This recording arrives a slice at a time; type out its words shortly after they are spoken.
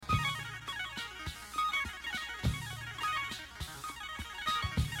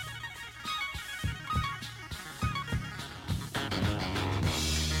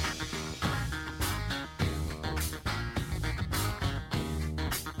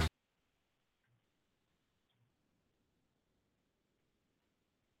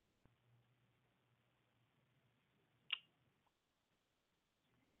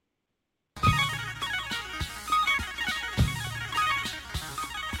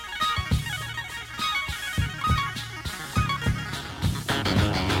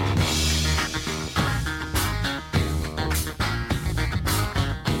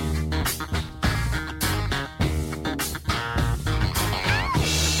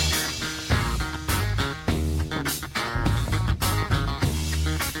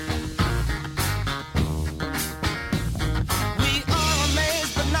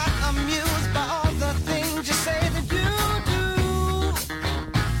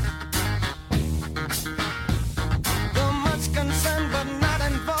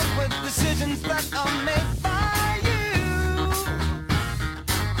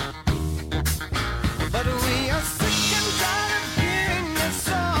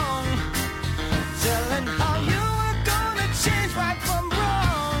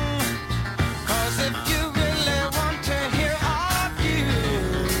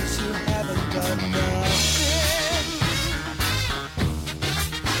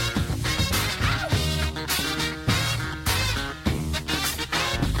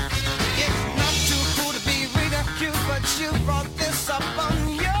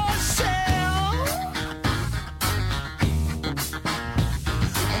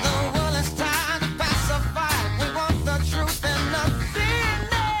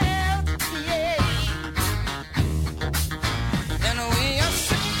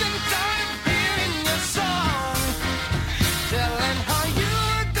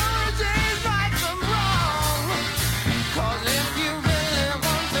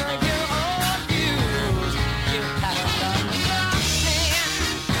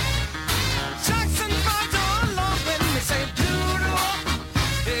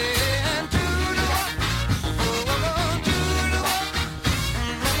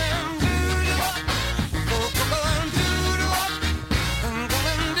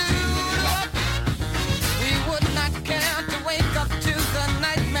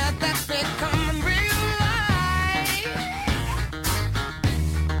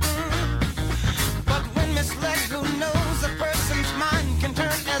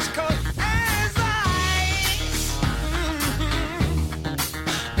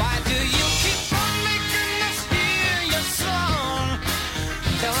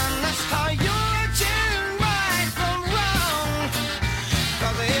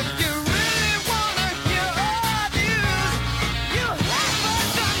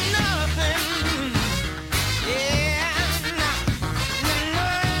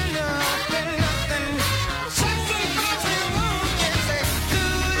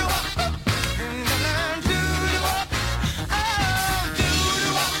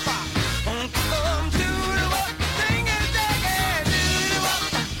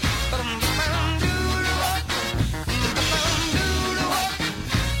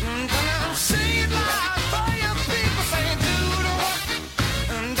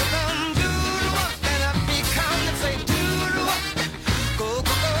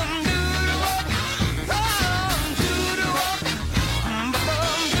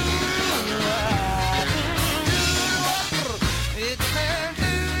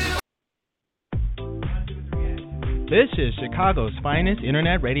This is Chicago's finest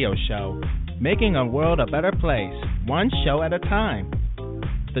internet radio show, making a world a better place, one show at a time.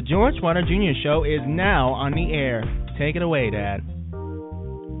 The George Wilder Jr. Show is now on the air. Take it away, Dad.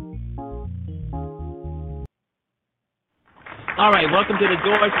 All right, welcome to the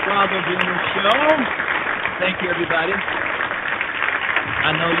George Wilder Jr. Show. Thank you, everybody.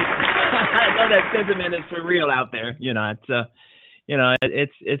 I know you. I know that sentiment is for real out there.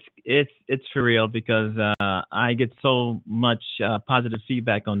 It's for real because I get so much positive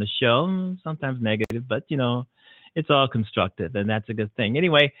feedback on the show, sometimes negative, but it's all constructive, and that's a good thing.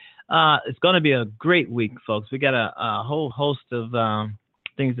 Anyway, it's going to be a great week, folks. We got a whole host of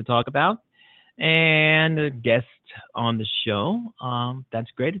things to talk about, and a guest on the show.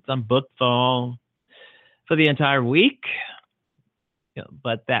 That's great. I'm booked for the entire week,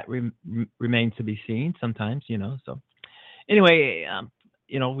 but that remains to be seen. Sometimes, So anyway,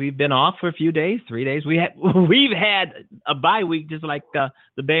 we've been off for a few days, 3 days. We've had a bye week, just like the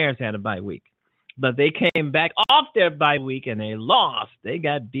Bears had a bye week. But they came back off their bye week and they lost. They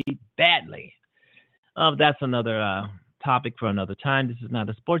got beat badly. That's another topic for another time. This is not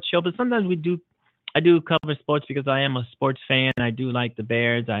a sports show, but sometimes I do cover sports because I am a sports fan. I do like the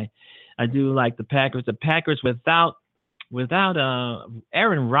Bears. I do like the Packers. The Packers without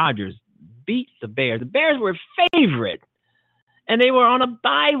Aaron Rodgers beat the Bears. The Bears were favourite, and they were on a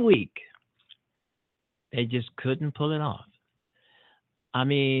bye week. They just couldn't pull it off. I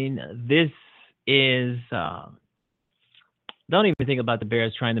mean, this is don't even think about the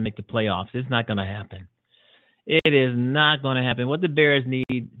Bears trying to make the playoffs. It's not going to happen. It is not going to happen. What the Bears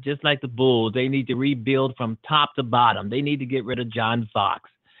need, just like the Bulls, they need to rebuild from top to bottom. They need to get rid of John Fox.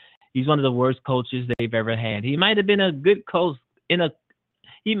 He's one of the worst coaches they've ever had. He might have been a good coach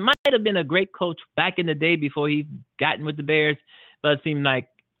he might have been a great coach back in the day before he gotten with the Bears, but it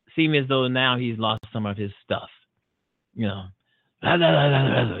seemed as though now he's lost some of his stuff.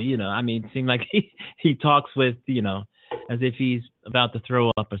 I mean, it seemed like he talks with, as if he's about to throw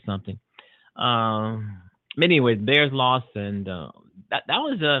up or something. Anyway, Bears lost, and that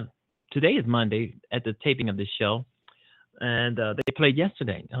was today is Monday at the taping of this show, and they played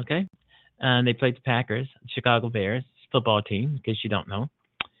yesterday, okay? And they played the Packers, Chicago Bears football team, in case you don't know.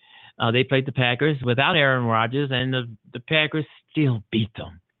 They played the Packers without Aaron Rodgers, and the Packers still beat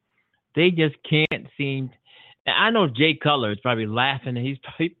them. They just can't seem. I know Jay Cutler is probably laughing, and he's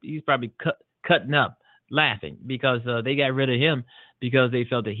probably cutting up laughing because they got rid of him because they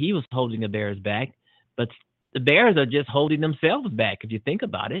felt that he was holding the Bears back. But the Bears are just holding themselves back, if you think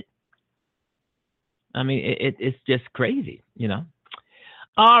about it. I mean, it's just crazy,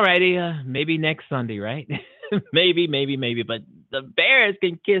 All righty, maybe next Sunday, right? maybe. But the Bears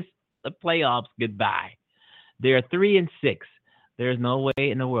can kiss the playoffs goodbye. They're 3-6. There's no way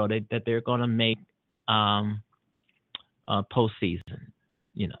in the world that they're going to make postseason.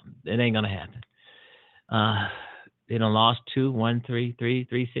 It ain't going to happen. They done lost 2, 1, 3, 3,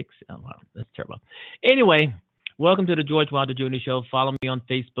 3, 6. Oh, wow, that's terrible. Anyway, welcome to the George Wilder Jr. Show. Follow me on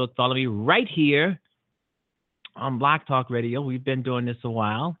Facebook. Follow me right here on Block Talk Radio. We've been doing this a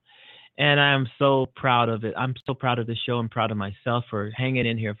while, and I'm so proud of it. I'm so proud of the show. I'm proud of myself for hanging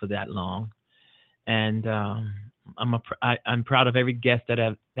in here for that long, and I'm proud of every guest that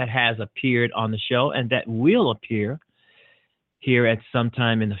has appeared on the show and that will appear here at some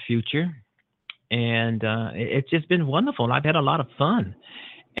time in the future. And it's just been wonderful. I've had a lot of fun,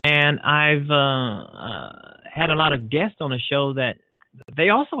 and I've had a lot of guests on the show that they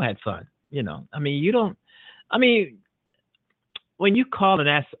also had fun. I mean, when you call and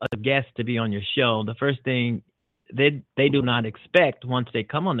ask a guest to be on your show, the first thing they do not expect once they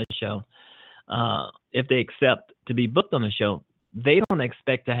come on the show, if they accept to be booked on the show, they don't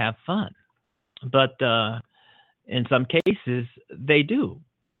expect to have fun. But in some cases, they do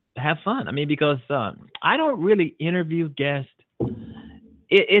have fun. I mean, because I don't really interview guests.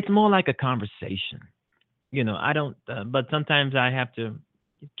 It's more like a conversation. I don't, but sometimes I have to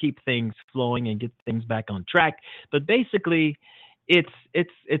keep things flowing and get things back on track. But basically, it's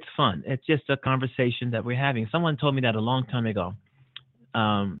fun. It's just a conversation that we're having. Someone told me that a long time ago,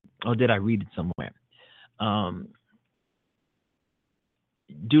 or did I read it somewhere?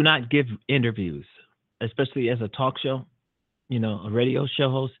 Do not give interviews, especially as a talk show, a radio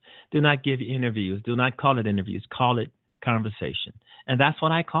show host. Do not give interviews. Do not call it interviews. Call it conversation. And that's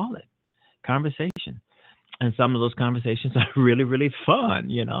what I call it, conversation. And some of those conversations are really, really fun,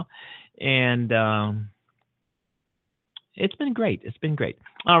 And it's been great. It's been great.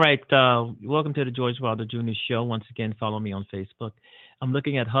 All right. Welcome to the George Wilder Jr. Show. Once again, follow me on Facebook. I'm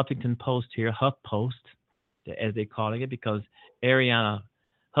looking at Huffington Post here, HuffPost, as they're calling it, because Ariana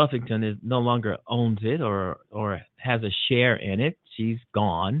Huffington is no longer owns it or has a share in it. She's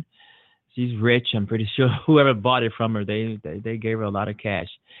gone. She's rich. I'm pretty sure whoever bought it from her, they gave her a lot of cash.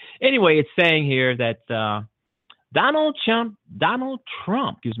 Anyway, it's saying here that Donald Trump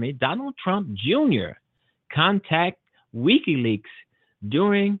Jr. contact WikiLeaks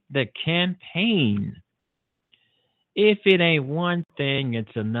during the campaign. If it ain't one thing,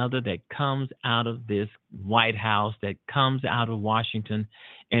 it's another that comes out of this White House, that comes out of Washington,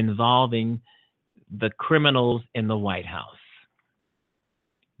 involving the criminals in the White House.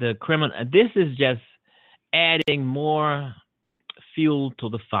 This is just adding more fuel to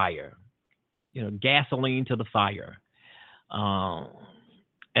the fire, gasoline to the fire,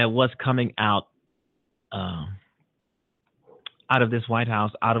 and what's coming out of this White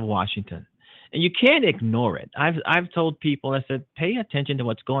House, out of Washington. And you can't ignore it. I've told people, I said, pay attention to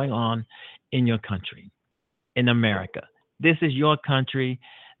what's going on in your country, in America. This is your country.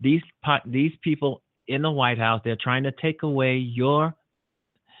 These people in the White House, they're trying to take away your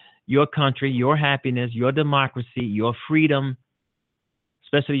country, your happiness, your democracy, your freedom,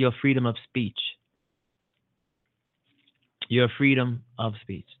 especially your freedom of speech. Your freedom of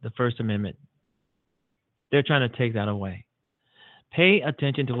speech, the First Amendment. They're trying to take that away. Pay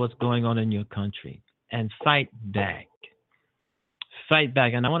attention to what's going on in your country and fight back. Fight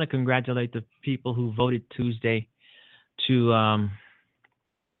back. And I want to congratulate the people who voted Tuesday to,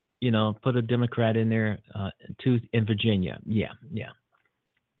 put a Democrat in there in Virginia. Yeah.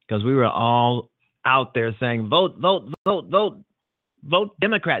 Because we were all out there saying, vote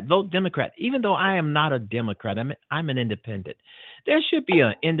Democrat, vote Democrat. Even though I am not a Democrat, I'm an independent. There should be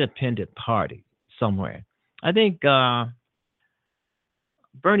an independent party somewhere. I think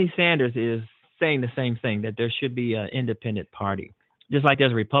Bernie Sanders is saying the same thing, that there should be an independent party. Just like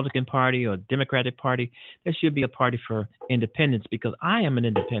there's a Republican Party or a Democratic Party, there should be a party for independents, because I am an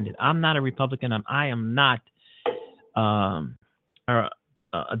independent. I'm not a Republican. I am not a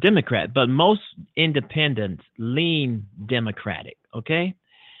Democrat, but most independents lean Democratic, okay?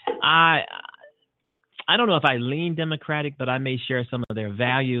 I don't know if I lean Democratic, but I may share some of their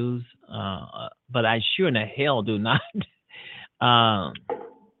values, but I sure in the hell do not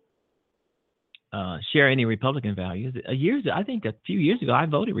share any Republican values. I think a few years ago, I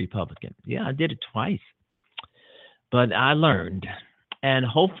voted Republican. Yeah, I did it twice. But I learned. And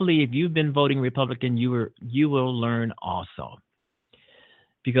hopefully, if you've been voting Republican, you will learn also.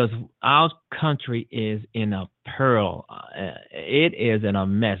 Because our country is in a pearl. It is in a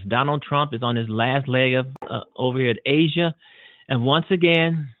mess. Donald Trump is on his last leg of over here at Asia. And once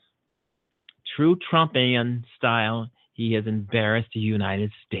again, true Trumpian style, he has embarrassed the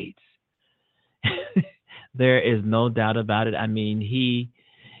United States. There is no doubt about it. I mean, he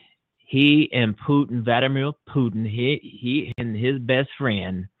and Putin, Vladimir Putin, he and his best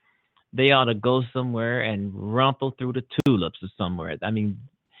friend, they ought to go somewhere and rumple through the tulips or somewhere. I mean,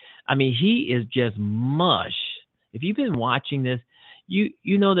 he is just mush. If you've been watching this, you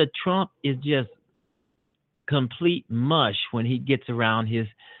know that Trump is just complete mush when he gets around his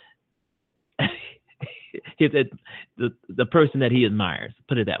the person that he admires.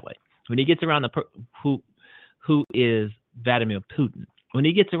 Put it that way. When he gets around who is Vladimir Putin, when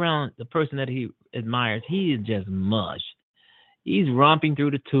he gets around the person that he admires, he is just mush. He's romping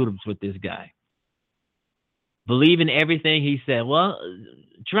through the tulips with this guy, believing everything he said. Well,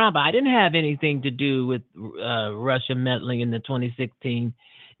 Trump, I didn't have anything to do with Russia meddling in the 2016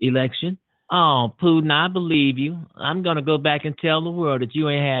 election. Oh, Putin, I believe you. I'm going to go back and tell the world that you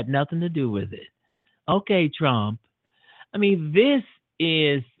ain't had nothing to do with it. Okay, Trump. I mean, this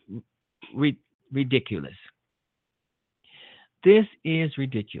is ridiculous. This is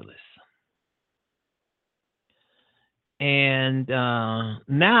ridiculous. And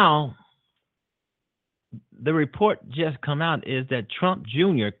now the report just come out is that Trump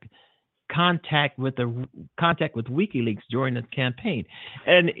Jr. contact with WikiLeaks during the campaign.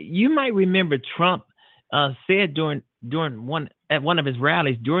 And you might remember Trump said during one of his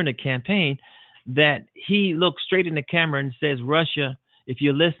rallies during the campaign that he looked straight in the camera and says, Russia, if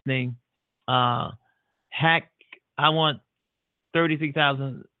you're listening, hack, I want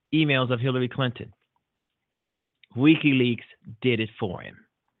 33,000 emails of Hillary Clinton. WikiLeaks did it for him.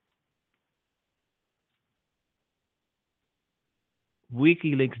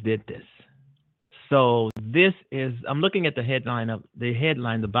 WikiLeaks did this. So this is, I'm looking at the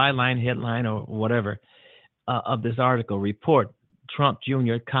byline headline or whatever of this article, report, Trump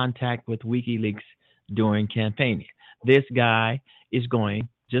Jr. contact with WikiLeaks during campaigning. This guy is going,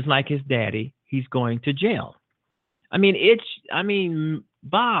 just like his daddy, he's going to jail.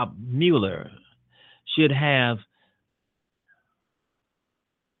 Bob Mueller should have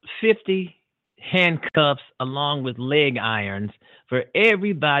 50 handcuffs along with leg irons for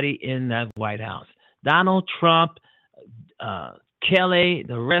everybody in that White House. Donald Trump, Kelly,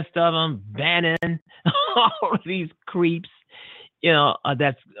 the rest of them, Bannon, all of these creeps,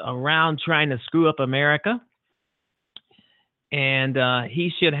 that's around trying to screw up America. And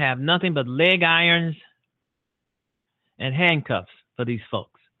he should have nothing but leg irons and handcuffs for these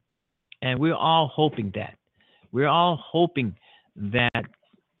folks. And we're all hoping that. We're all hoping that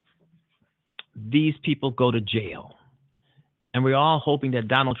these people go to jail. And we're all hoping that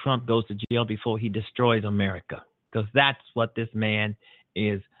Donald Trump goes to jail before he destroys America, because that's what this man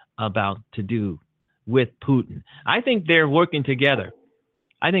is about to do with Putin. I think they're working together.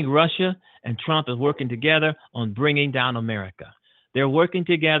 I think Russia and Trump is working together on bringing down America. They're working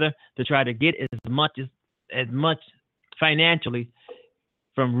together to try to get as much financially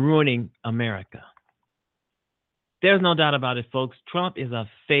from ruining America. There's no doubt about it, folks. Trump is a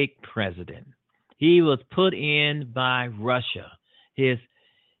fake president. He was put in by Russia, his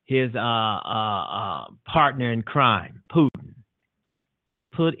partner in crime, Putin.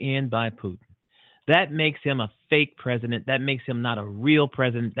 Put in by Putin. That makes him a fake president. That makes him not a real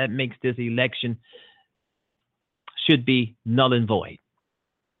president. That makes this election should be null and void.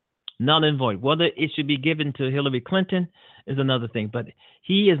 Null and void. Whether it should be given to Hillary Clinton is another thing, but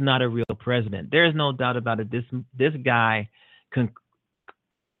he is not a real president. There is no doubt about it. This guy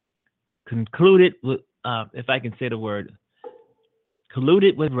concluded with, if I can say the word,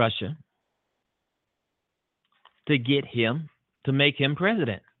 colluded with Russia to get him, to make him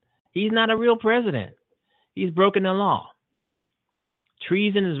president. He's not a real president. He's broken the law.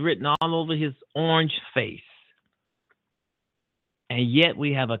 Treason is written all over his orange face. And yet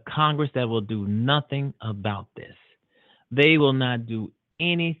we have a Congress that will do nothing about this. They will not do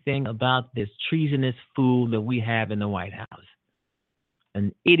anything about this treasonous fool that we have in the White House.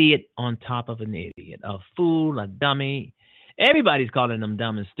 An idiot on top of an idiot. A fool, a dummy. Everybody's calling them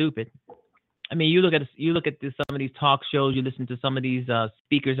dumb and stupid. I mean, you look at some of these talk shows, you listen to some of these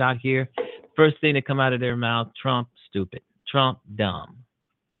speakers out here. First thing that come out of their mouth, Trump stupid, Trump dumb.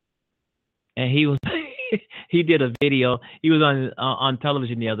 And he did a video. He was on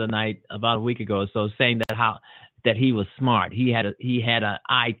television the other night, about a week ago or so, saying that he was smart. He had a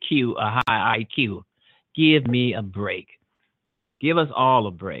IQ, a high IQ. Give me a break. Give us all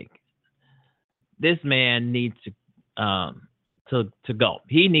a break. This man needs to go.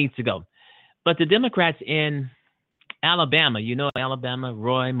 He needs to go. But the Democrats in Alabama, Alabama,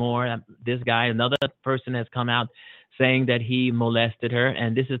 Roy Moore, this guy, another person has come out saying that he molested her,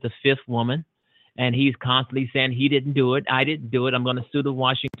 and this is the fifth woman, and he's constantly saying he didn't do it, I didn't do it, I'm going to sue the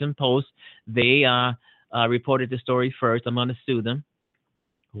Washington Post. They reported the story first. I'm going to sue them.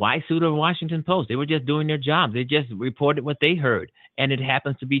 Why sue the Washington Post? They were just doing their job. They just reported what they heard, and it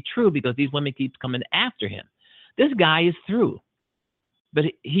happens to be true because these women keep coming after him. This guy is through. But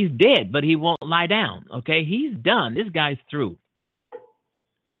he's dead, but he won't lie down, okay? He's done. This guy's through.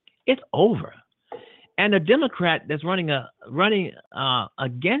 It's over. And the Democrat that's running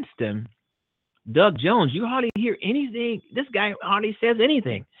against him, Doug Jones, you hardly hear anything. This guy hardly says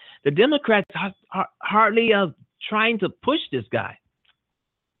anything. The Democrats are hardly trying to push this guy.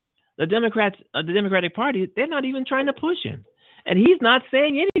 The Democratic Party, they're not even trying to push him. And he's not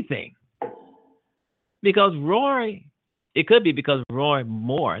saying anything. Because it could be because Roy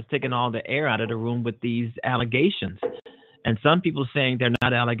Moore has taken all the air out of the room with these allegations. And some people saying they're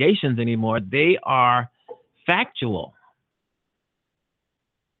not allegations anymore. They are factual.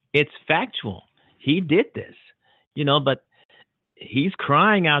 It's factual. He did this, but he's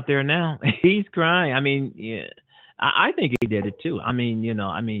crying out there now. He's crying. I mean, yeah, I think he did it too. I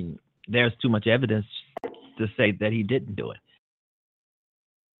mean, there's too much evidence to say that he didn't do it.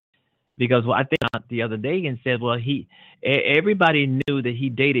 Because I think the other day and said, well, everybody knew that he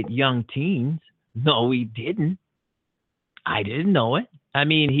dated young teens. No, he didn't. I didn't know it. I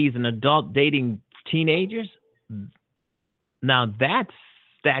mean, he's an adult dating teenagers. Now that's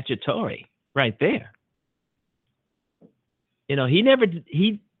statutory right there.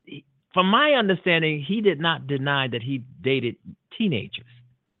 From my understanding, he did not deny that he dated teenagers.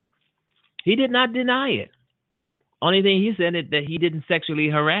 He did not deny it. Only thing he said is that he didn't sexually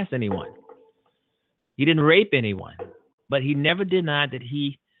harass anyone. He didn't rape anyone. But he never denied that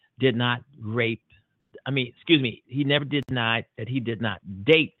he did not rape. He never denied that he did not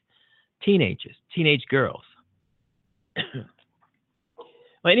date teenage girls.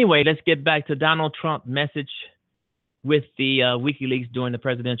 Well, anyway, let's get back to Donald Trump's message with the WikiLeaks during the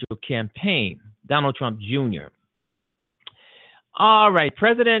presidential campaign. Donald Trump Jr. All right,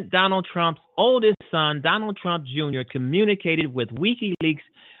 President Donald Trump's oldest son, Donald Trump Jr., communicated with WikiLeaks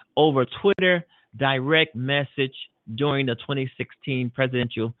over Twitter direct message during the 2016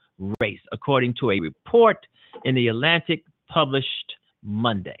 presidential race, according to a report in The Atlantic published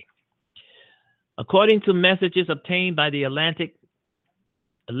Monday. According to messages obtained by The Atlantic's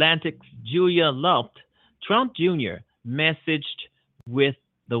Julia Luft, Trump Jr. messaged with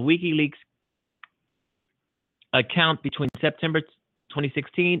the WikiLeaks account between September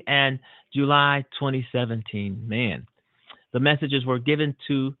 2016 and July 2017. Man, the messages were given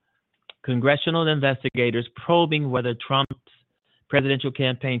to congressional investigators probing whether Trump's presidential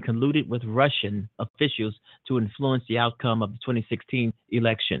campaign colluded with Russian officials to influence the outcome of the 2016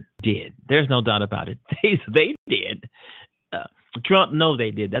 election. There's no doubt about it. They did. Trump knows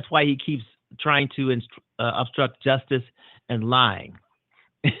they did. That's why he keeps trying to obstruct justice and lying.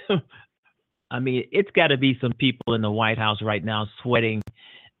 I mean, it's got to be some people in the White House right now sweating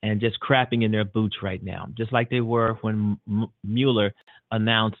and just crapping in their boots right now, just like they were when Mueller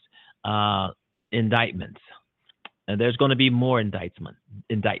announced indictments. And there's going to be more indictments.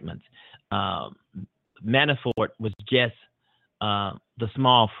 Manafort was just the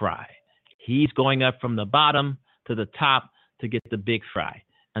small fry. He's going up from the bottom to the top to get the big fry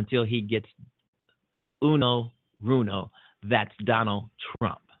until he gets uno runo. That's Donald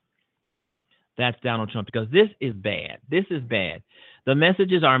Trump. That's Donald Trump, because this is bad. This is bad. The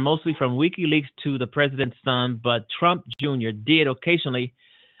messages are mostly from WikiLeaks to the president's son, but Trump Jr. did occasionally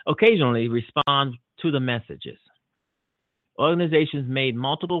respond to the messages. Organizations made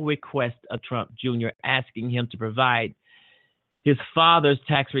multiple requests of Trump Jr., asking him to provide his father's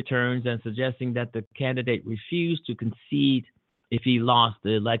tax returns and suggesting that the candidate refused to concede if he lost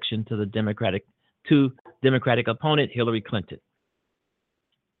the election to the Democratic opponent Hillary Clinton.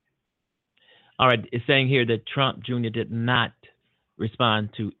 All right, it's saying here that Trump Jr. did not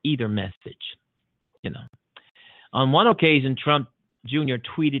respond to either message. On one occasion, Trump Jr.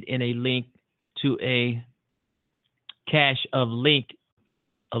 tweeted in a link to a cache of leaked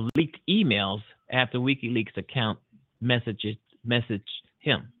emails after WikiLeaks account messaged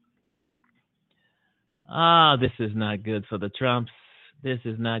him. This is not good for the Trumps. This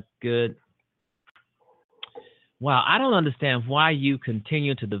is not good. Wow, I don't understand why you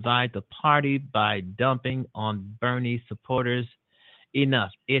continue to divide the party by dumping on Bernie supporters.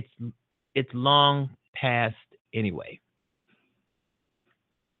 Enough. It's long past anyway.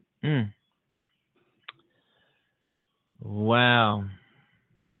 Wow.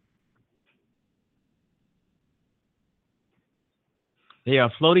 They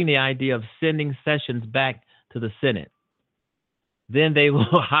are floating the idea of sending Sessions back to the Senate. Then they will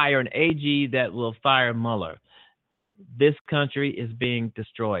hire an AG that will fire Mueller. This country is being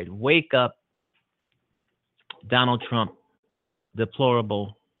destroyed. Wake up, Donald Trump,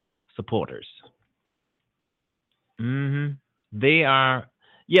 deplorable supporters. They are,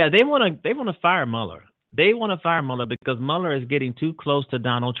 they want to fire Mueller. They want to fire Mueller because Mueller is getting too close to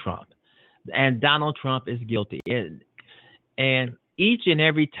Donald Trump, and Donald Trump is guilty. And each and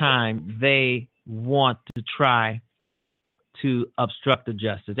every time they want to try to obstruct the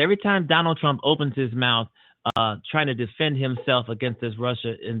justice, every time Donald Trump opens his mouth trying to defend himself against this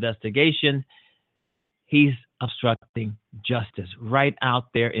Russia investigation, he's obstructing justice right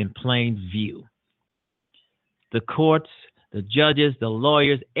out there in plain view. The courts, the judges, the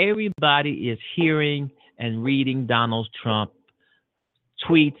lawyers, everybody is hearing and reading Donald Trump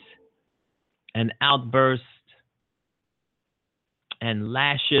tweets and outbursts and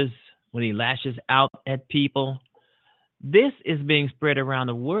lashes when he lashes out at people. This is being spread around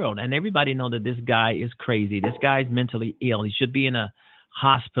the world, and everybody knows that this guy is crazy. This guy's mentally ill. He should be in a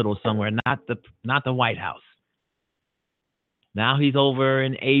hospital somewhere, not the White House. Now he's over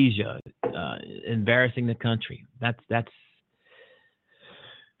in Asia, embarrassing the country. That's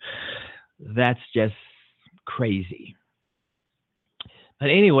just crazy.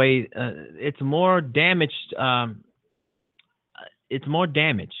 But anyway, it's more damaged. It's more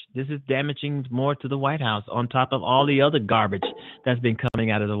damage. This is damaging more to the White House on top of all the other garbage that's been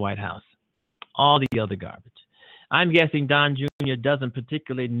coming out of the White House. All the other garbage. I'm guessing Don Jr. doesn't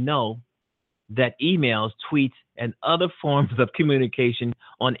particularly know that emails, tweets, and other forms of communication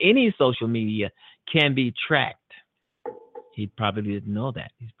on any social media can be tracked. He probably didn't know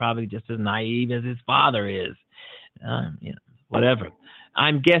that. He's probably just as naive as his father is. Whatever.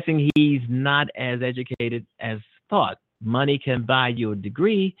 I'm guessing he's not as educated as thought. Money can buy you a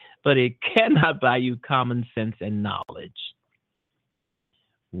degree, but it cannot buy you common sense and knowledge.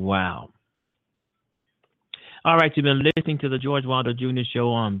 Wow. All right, you've been listening to the George Wilder Jr.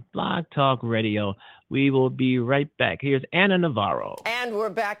 Show on Blog Talk Radio. We will be right back. Here's Anna Navarro. And we're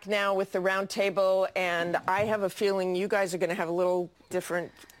back now with the round table, and I have a feeling you guys are going to have a little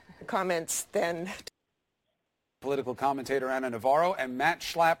different comments then. Political commentator Ana Navarro and Matt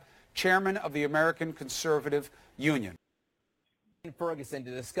Schlapp, chairman of the American Conservative Union. Ferguson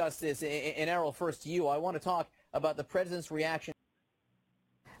to discuss this. And Errol, first to you. I want to talk about the president's reaction.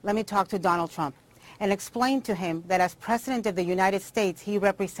 Let me talk to Donald Trump and explain to him that as president of the United States, he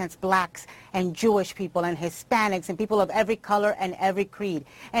represents blacks and Jewish people and Hispanics and people of every color and every creed.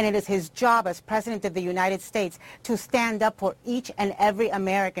 And it is his job as president of the United States to stand up for each and every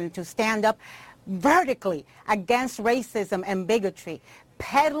American, to stand up vertically against racism and bigotry.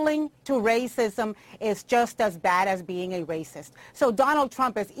 Peddling to racism is just as bad as being a racist. So Donald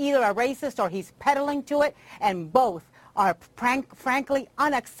Trump is either a racist or he's peddling to it, and both are frankly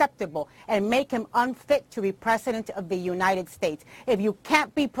unacceptable and make him unfit to be president of the United States. If you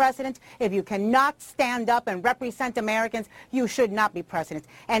can't be president, if you cannot stand up and represent Americans, you should not be president.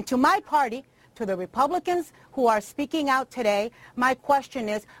 And to my party, to the Republicans who are speaking out today, my question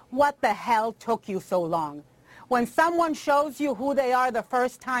is, what the hell took you so long? When someone shows you who they are the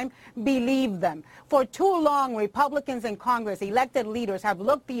first time, believe them. For too long, Republicans in Congress, elected leaders, have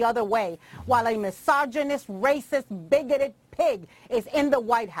looked the other way while a misogynist, racist, bigoted pig is in the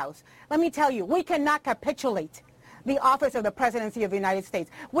White House. Let me tell you, we cannot capitulate the office of the presidency of the United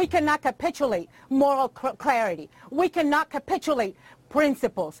States. We cannot capitulate moral clarity. We cannot capitulate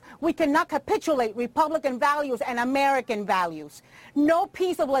principles. We cannot capitulate Republican values and American values. No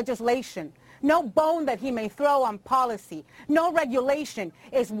piece of legislation, no bone that he may throw on policy, no regulation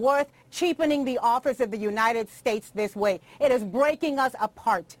is worth cheapening the office of the United States this way. It is breaking us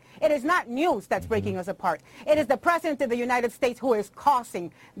apart. It is not news that's breaking us apart. It is the President of the United States who is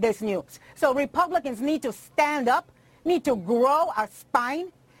causing this news. So Republicans need to stand up, need to grow a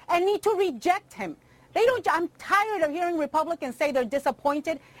spine, and need to reject him. I'm tired of hearing Republicans say they're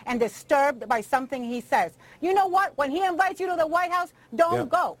disappointed and disturbed by something he says. You know what? When he invites you to the White House, don't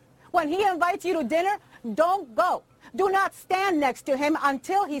go. When he invites you to dinner, don't go. Do not stand next to him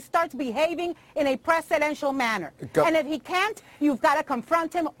until he starts behaving in a presidential manner. And if he can't, you've got to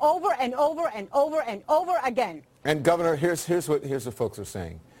confront him over and over and over and over again. And Governor, here's what folks are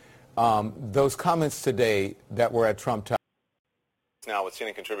saying. Those comments today that were at Trump Tower. Now with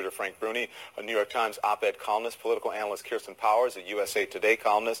CNN contributor Frank Bruni, a New York Times op-ed columnist, political analyst Kirsten Powers, a USA Today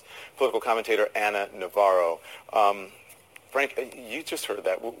columnist, political commentator Ana Navarro. Frank, you just heard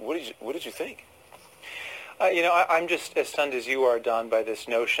that. What did you think? I'm just as stunned as you are, Don, by this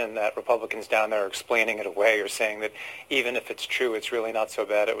notion that Republicans down there are explaining it away or saying that even if it's true, it's really not so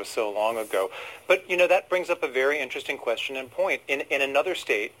bad. It was so long ago. But, that brings up a very interesting question and point. In another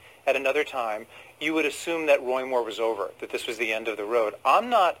state, at another time, you would assume that Roy Moore was over, that this was the end of the road. I'm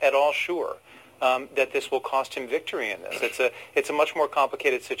not at all sure that this will cost him victory in this. It's a much more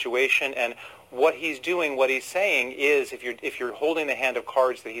complicated situation, and what he's doing, what he's saying is, if you're holding the hand of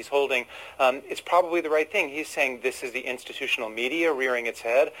cards that he's holding, it's probably the right thing. He's saying this is the institutional media rearing its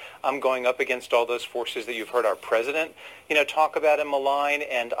head. I'm going up against all those forces that you've heard our president, talk about and malign,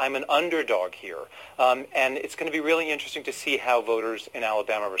 and I'm an underdog here. And it's going to be really interesting to see how voters in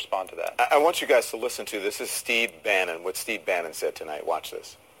Alabama respond to that. I want you guys to listen to this. This is Steve Bannon, what Steve Bannon said tonight. Watch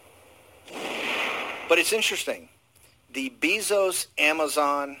this. But it's interesting. The Bezos,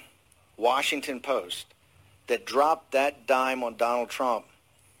 Amazon, Washington Post that dropped that dime on Donald Trump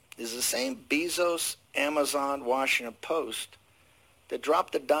is the same Bezos, Amazon, Washington Post that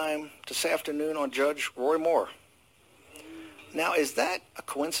dropped the dime this afternoon on Judge Roy Moore. Now, is that a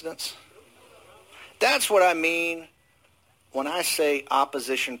coincidence? That's what I mean when I say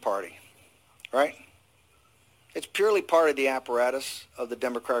opposition party, right? It's purely part of the apparatus of the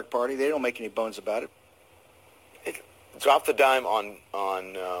Democratic Party. They don't make any bones about it. Drop the dime on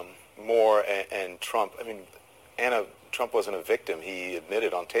Moore and Trump. I mean, Trump wasn't a victim. He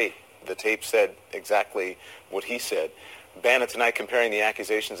admitted on tape. The tape said exactly what he said. Bannon tonight comparing the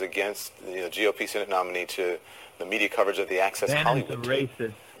accusations against the GOP Senate nominee to the media coverage of the Access Bannon's Hollywood a tape.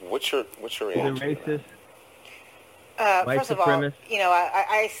 racist. What's your reaction? He's a racist. First of all,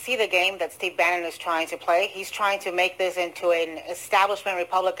 I see the game that Steve Bannon is trying to play. He's trying to make this into an establishment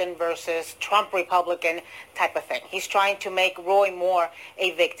Republican versus Trump Republican type of thing. He's trying to make Roy Moore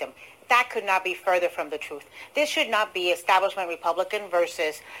a victim. That could not be further from the truth. This should not be establishment Republican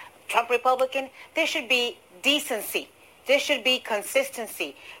versus Trump Republican. This should be decency. This should be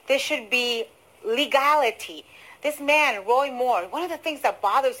consistency. This should be legality. This man, Roy Moore, one of the things that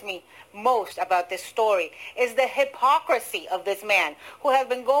bothers me most about this story is the hypocrisy of this man who has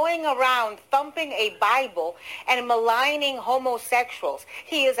been going around thumping a Bible and maligning homosexuals.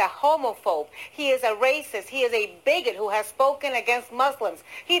 He is a homophobe. He is a racist. He is a bigot who has spoken against Muslims.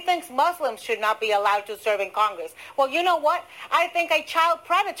 He thinks Muslims should not be allowed to serve in Congress. Well, you know what? I think a child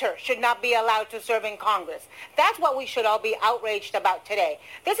predator should not be allowed to serve in Congress. That's what we should all be outraged about today.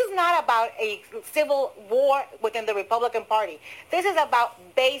 This is not about a civil war within the Republican Party. This is about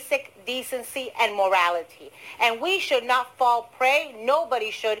basic decency and morality. And we should not fall prey,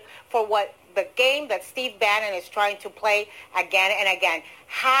 nobody should, for what the game that Steve Bannon is trying to play again and again.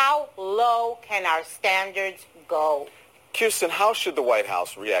 How low can our standards go? Kirsten, how should the White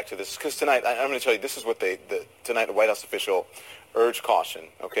House react to this? Because tonight, I'm going to tell you, this is what tonight the White House official urged caution,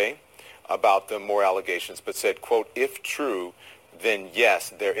 okay, about the Moore allegations, but said, quote, if true, then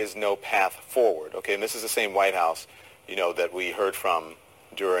yes, there is no path forward. Okay, and this is the same White House, that we heard from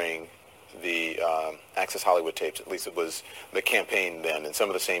during the Access Hollywood tapes. At least it was the campaign then, and some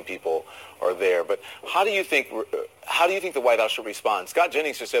of the same people are there. But how do you think the White House should respond? Scott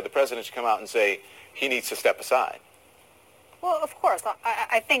Jennings just said the president should come out and say he needs to step aside. Well, of course.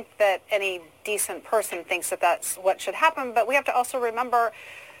 I think that any decent person thinks that that's what should happen, but we have to also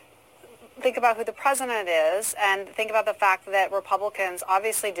think about who the president is and think about the fact that Republicans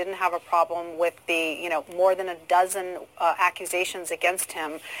obviously didn't have a problem with the, more than a dozen accusations against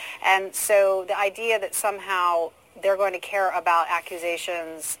him. And so the idea that somehow they're going to care about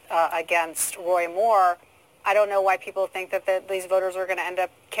accusations against Roy Moore, I don't know why people think that these voters are going to end up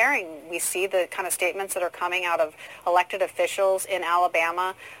caring. We see the kind of statements that are coming out of elected officials in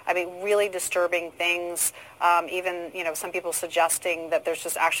Alabama. I mean, really disturbing things. Even, some people suggesting that there's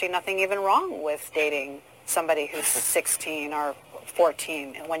just actually nothing even wrong with dating somebody who's 16 or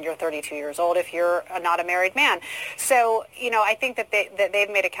 14 when you're 32 years old if you're not a married man. So, I think that they've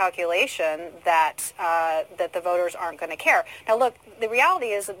made a calculation that that the voters aren't going to care. Now, look, the reality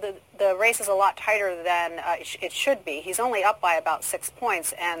is that the race is a lot tighter than it should be. He's only up by about 6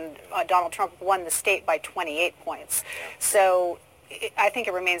 points, and Donald Trump won the state by 28 points. So I think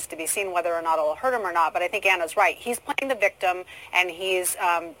it remains to be seen whether or not it'll hurt him or not, but I think Anna's right. He's playing the victim, and he's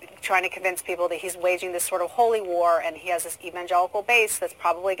trying to convince people that he's waging this sort of holy war, and he has this evangelical base that's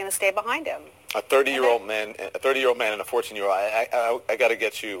probably going to stay behind him. A 30-year-old man and a 14-year-old. I got to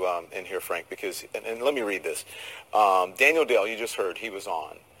get you in here, Frank, because and let me read this. Daniel Dale, you just heard, he was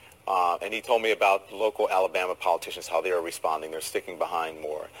on, and he told me about local Alabama politicians, how they are responding. They're sticking behind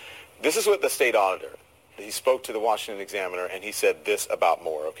Moore. This is what the state auditor. He spoke to the Washington Examiner, and he said this about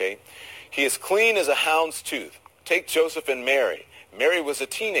Moore, okay? He is clean as a hound's tooth. Take Joseph and Mary. Mary was a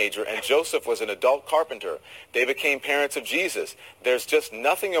teenager, and Joseph was an adult carpenter. They became parents of Jesus. There's just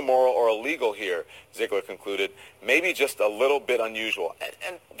nothing immoral or illegal here, Ziegler concluded. Maybe just a little bit unusual.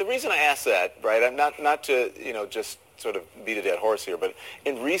 And the reason I ask that, right, I'm not to, just sort of beat a dead horse here, but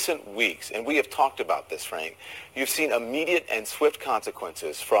in recent weeks, and we have talked about this, Frank, you've seen immediate and swift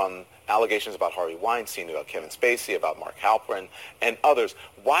consequences from allegations about Harvey Weinstein, about Kevin Spacey, about Mark Halperin, and others.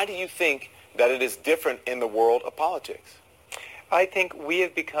 Why do you think that it is different in the world of politics? I think we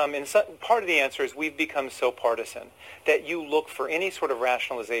have become, part of the answer is we've become so partisan that you look for any sort of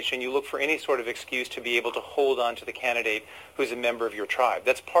rationalization, you look for any sort of excuse to be able to hold on to the candidate who's a member of your tribe.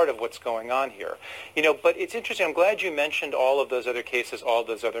 That's part of what's going on here. But it's interesting. I'm glad you mentioned all of those other cases, all of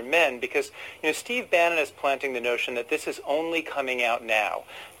those other men, because, Steve Bannon is planting the notion that this is only coming out now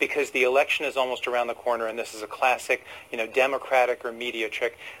because the election is almost around the corner and this is a classic, Democratic or media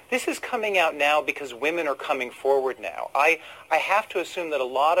trick. This is coming out now because women are coming forward now. I have to assume that a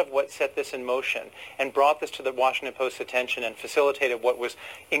lot of what set this in motion and brought this to the Washington Post's attention and facilitated what was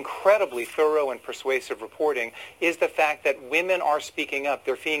incredibly thorough and persuasive reporting is the fact that women are speaking up.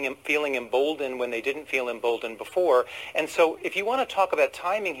 They're feeling emboldened when they didn't feel emboldened before. And so if you want to talk about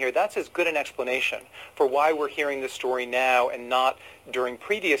timing here, that's as good an explanation for why we're hearing this story now and not during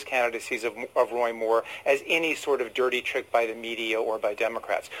previous candidacies of Roy Moore as any sort of dirty trick by the media or by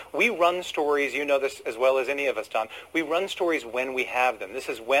Democrats. We run stories, you know this as well as any of us, Don. We run stories when we have them. This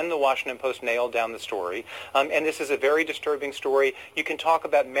is when the Washington Post nailed down the story, and this is a very disturbing story. You can talk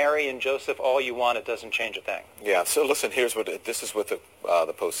about Mary and Joseph all you want. It doesn't change a thing. Yeah, so listen, this is what the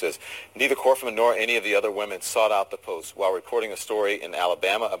Post says. Neither Corfman nor any of the other women sought out the Post. While reporting a story in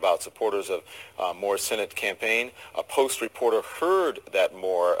Alabama about supporters of Moore's Senate campaign, a Post reporter heard that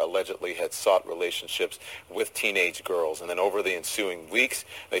Moore allegedly had sought relationships with teenage girls. And then over the ensuing weeks,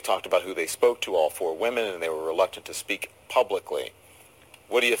 they talked about who they spoke to, all four women, and they were reluctant to speak publicly.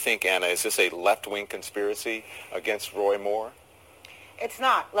 What do you think, Anna? Is this a left-wing conspiracy against Roy Moore? It's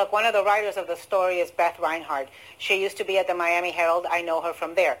not. Look, one of the writers of the story is Beth Reinhardt. She used to be at the Miami Herald. I know her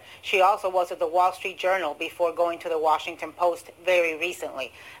from there. She also was at the Wall Street Journal before going to the Washington Post very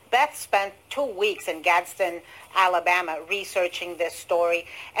recently. Beth spent 2 weeks in Gadsden, Alabama, researching this story.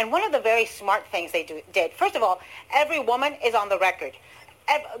 And one of the very smart things they did, first of all, every woman is on the record.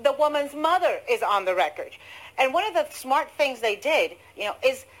 The woman's mother is on the record. And one of the smart things they did,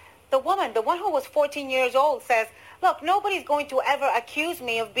 is the one who was 14 years old says, look, nobody's going to ever accuse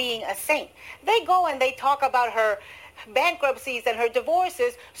me of being a saint. They go and they talk about her bankruptcies and her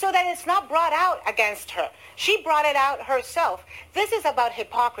divorces so that it's not brought out against her. She brought it out herself. This is about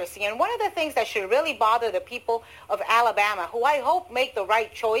hypocrisy. And one of the things that should really bother the people of Alabama, who I hope make the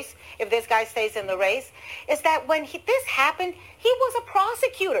right choice if this guy stays in the race, is that when this happened, he was a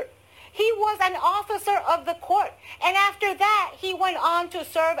prosecutor. He was an officer of the court. And after that, he went on to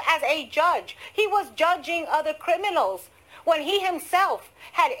serve as a judge. He was judging other criminals when he himself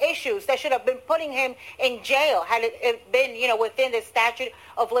had issues that should have been putting him in jail had it been, within the statute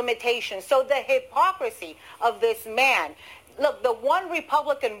of limitations. So the hypocrisy of this man, look, the one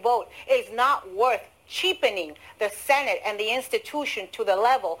Republican vote is not worth cheapening the Senate and the institution to the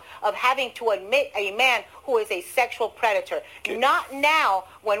level of having to admit a man who is a sexual predator. Not now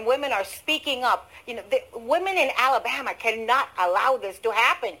when women are speaking up. The women in Alabama cannot allow this to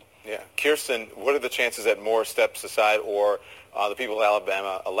happen. Yeah. Kirsten, what are the chances that Moore steps aside or the people of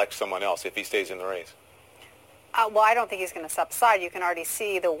Alabama elect someone else if he stays in the race? Well, I don't think he's going to step aside. You can already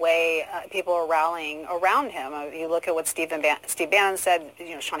see the way people are rallying around him. You look at what Steve Bannon said.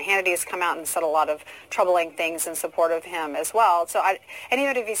 Sean Hannity has come out and said a lot of troubling things in support of him as well. So, and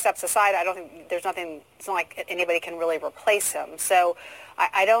even if he steps aside, I don't think there's nothing. It's not like anybody can really replace him. So,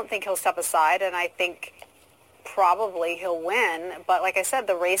 I don't think he'll step aside, and I think probably he'll win. But like I said,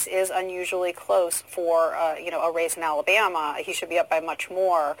 the race is unusually close for a race in Alabama. He should be up by much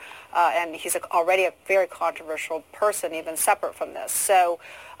more, and he's already a very controversial person, even separate from this. So,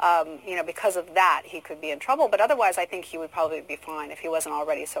 because of that, he could be in trouble. But otherwise, I think he would probably be fine if he wasn't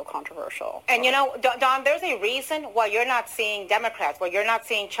already so controversial. And Don, there's a reason why you're not seeing Democrats, why you're not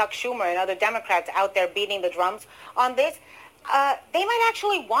seeing Chuck Schumer and other Democrats out there beating the drums on this. They might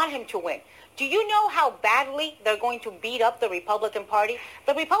actually want him to win. Do you know how badly they're going to beat up the Republican Party?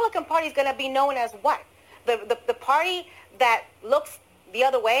 The Republican Party is going to be known as what? The party that looks the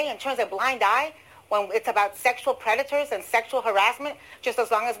other way and turns a blind eye when it's about sexual predators and sexual harassment, just as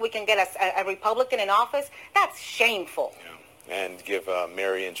long as we can get a Republican in office? That's shameful. Yeah. And give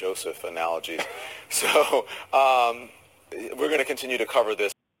Mary and Joseph analogies. So we're going to continue to cover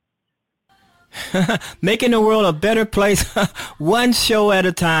this. Making the world a better place, one show at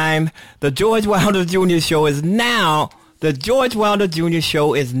a time. The George Wilder Jr. Show is now,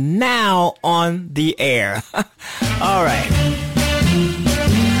 on the air. All right.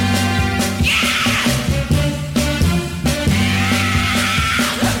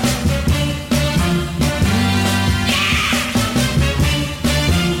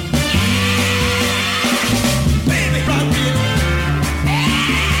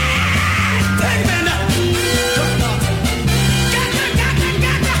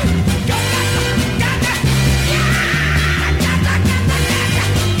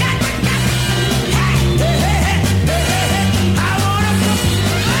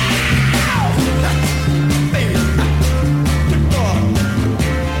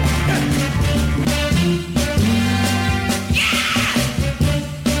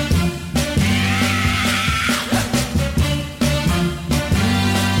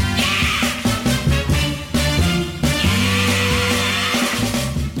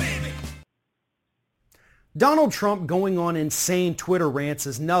 Donald Trump going on insane Twitter rants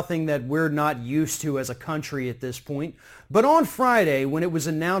is nothing that we're not used to as a country at this point. But on Friday, when it was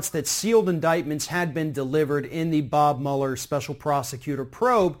announced that sealed indictments had been delivered in the Bob Mueller special prosecutor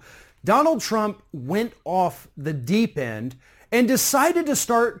probe, Donald Trump went off the deep end and decided to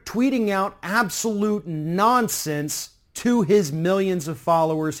start tweeting out absolute nonsense to his millions of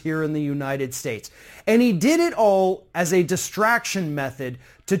followers here in the United States. And he did it all as a distraction method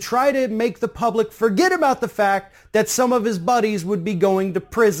to try to make the public forget about the fact that some of his buddies would be going to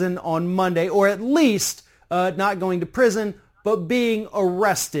prison on Monday, or at least not going to prison, but being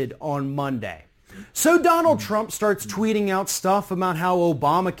arrested on Monday. So Donald Trump starts tweeting out stuff about how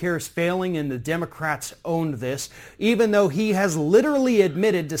Obamacare is failing and the Democrats owned this, even though he has literally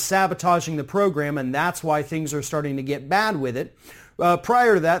admitted to sabotaging the program, and that's why things are starting to get bad with it.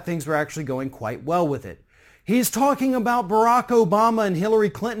 Prior to that, things were actually going quite well with it. He's talking about Barack Obama and Hillary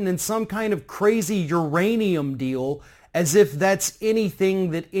Clinton and some kind of crazy uranium deal, as if that's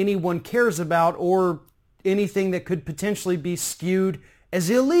anything that anyone cares about or anything that could potentially be skewed as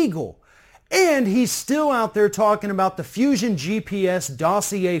illegal. And he's still out there talking about the Fusion GPS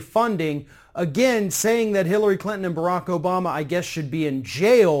dossier funding, again saying that Hillary Clinton and Barack Obama, I guess, should be in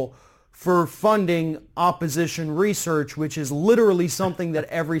jail for funding opposition research, which is literally something that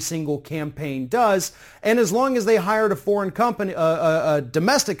every single campaign does. And as long as they hired a foreign company, a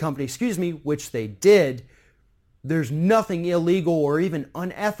domestic company, which they did, there's nothing illegal or even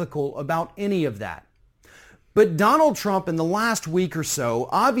unethical about any of that. But Donald Trump, in the last week or so,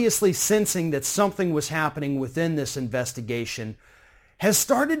 obviously sensing that something was happening within this investigation, has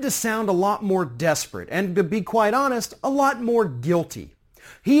started to sound a lot more desperate and, to be quite honest, a lot more guilty.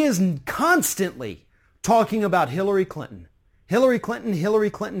 He is constantly talking about Hillary Clinton. Hillary Clinton, Hillary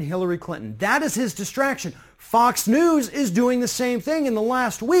Clinton, Hillary Clinton. That is his distraction. Fox News is doing the same thing. In the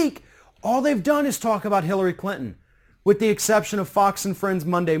last week, all they've done is talk about Hillary Clinton, with the exception of Fox and Friends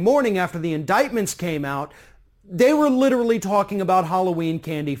Monday morning after the indictments came out. They were literally talking about Halloween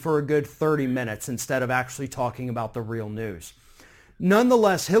candy for a good 30 minutes instead of actually talking about the real news.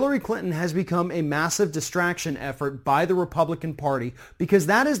 Nonetheless, Hillary Clinton has become a massive distraction effort by the Republican Party because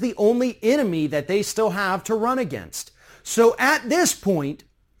that is the only enemy that they still have to run against. So at this point,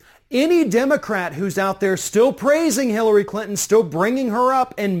 any Democrat who's out there still praising Hillary Clinton, still bringing her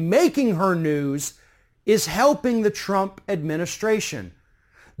up and making her news, is helping the Trump administration.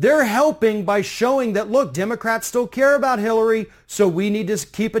 They're helping by showing that, look, Democrats still care about Hillary, so we need to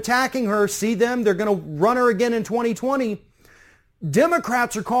keep attacking her. See them, they're going to run her again in 2020.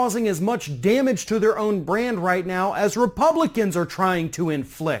 Democrats are causing as much damage to their own brand right now as Republicans are trying to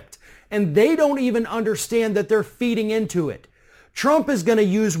inflict. And they don't even understand that they're feeding into it. Trump is going to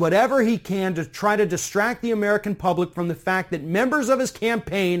use whatever he can to try to distract the American public from the fact that members of his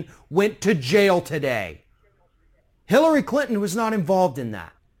campaign went to jail today. Hillary Clinton was not involved in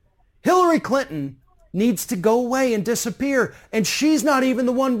that. Hillary Clinton needs to go away and disappear, and she's not even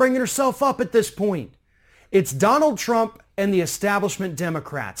the one bringing herself up at this point. It's Donald Trump and the establishment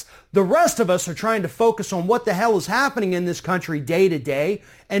Democrats. The rest of us are trying to focus on what the hell is happening in this country day to day,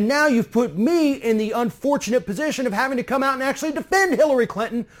 and now you've put me in the unfortunate position of having to come out and actually defend Hillary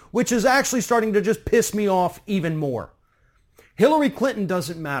Clinton, which is actually starting to just piss me off even more. Hillary Clinton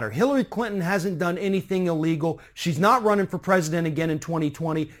doesn't matter. Hillary Clinton hasn't done anything illegal. She's not running for president again in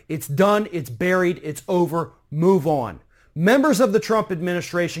 2020. It's done. It's buried. It's over. Move on. Members of the Trump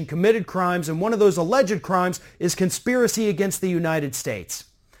administration committed crimes, and one of those alleged crimes is conspiracy against the United States.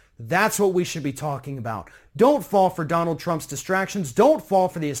 That's what we should be talking about. Don't fall for Donald Trump's distractions. Don't fall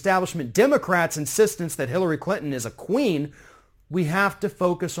for the establishment Democrats' insistence that Hillary Clinton is a queen. We have to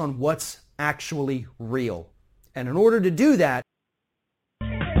focus on what's actually real. And in order to do that,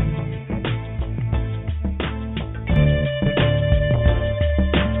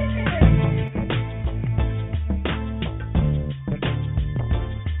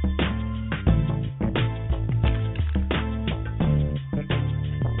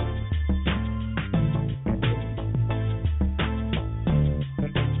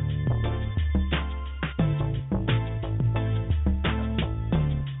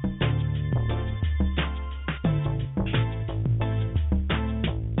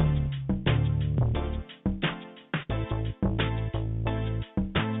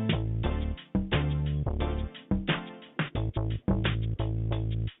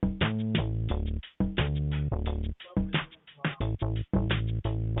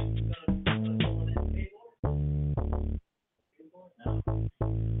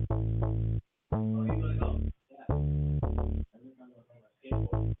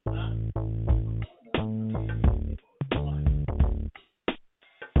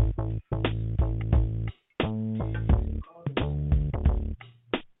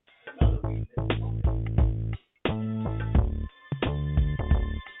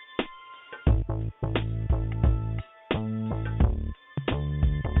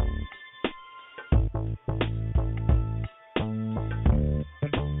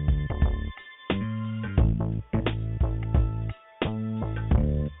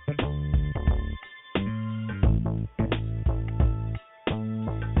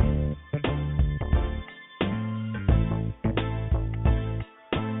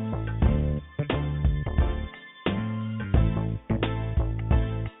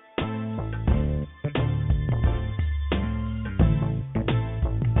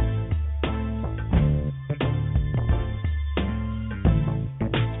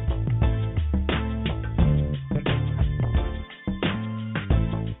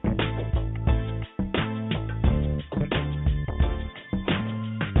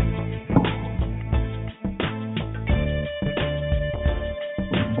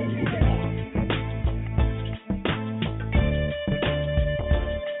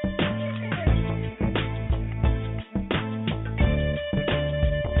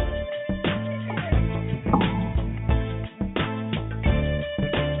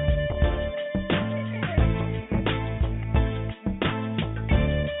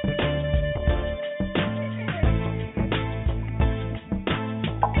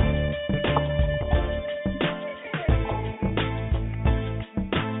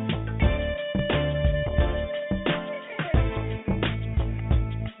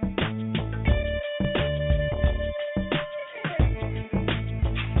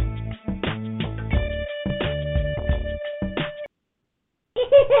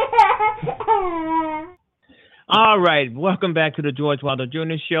 All right, welcome back to the George Wilder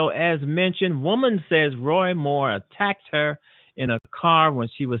Jr. Show. As mentioned, woman says Roy Moore attacked her in a car when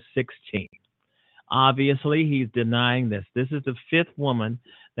she was 16. Obviously, he's denying this. This is the fifth woman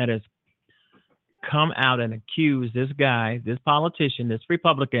that has come out and accused this guy, this politician, this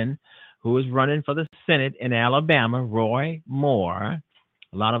Republican who is running for the Senate in Alabama, Roy Moore.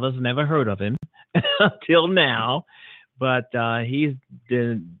 A lot of us never heard of him until now, but he's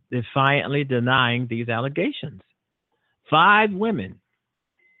defiantly denying these allegations. 5 women,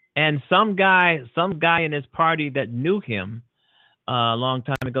 and some guy in his party that knew him a long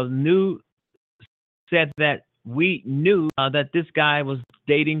time ago said that we knew that this guy was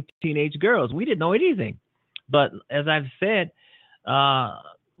dating teenage girls. We didn't know anything, but as I've said,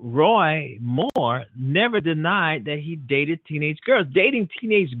 Roy Moore never denied that he dated teenage girls. Dating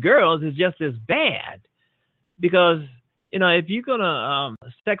teenage girls is just as bad because, if you're going to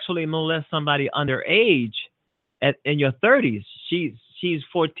sexually molest somebody underage in your 30s, she's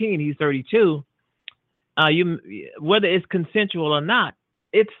 14, he's 32, whether it's consensual or not,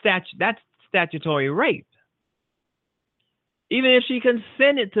 that's statutory rape. Even if she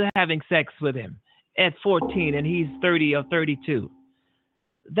consented to having sex with him at 14 and he's 30 or 32,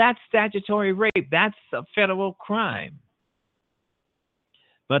 that's statutory rape. That's a federal crime.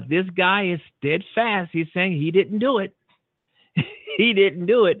 But this guy is steadfast. He's saying he didn't do it. He didn't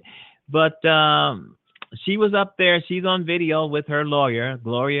do it. But she was up there. She's on video with her lawyer,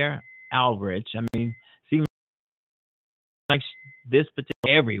 Gloria Aldrich. I mean, seems like this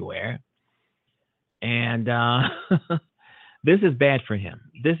particular everywhere. And this is bad for him.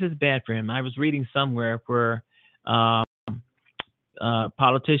 This is bad for him. I was reading somewhere where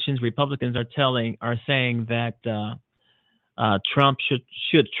politicians, Republicans are saying that Trump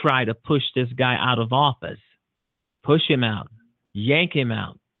should try to push this guy out of office, push him out, yank him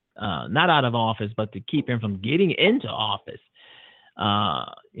out, not out of office, but to keep him from getting into office.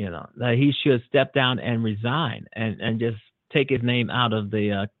 That he should step down and resign and just take his name out of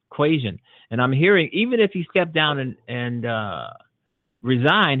the equation. And I'm hearing even if he stepped down and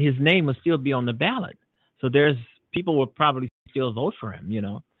resign, his name will still be on the ballot. So people will probably still vote for him,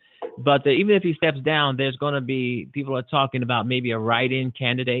 But even if he steps down, there's going to be people are talking about maybe a write-in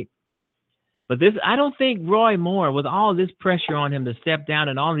candidate. But I don't think Roy Moore, with all this pressure on him to step down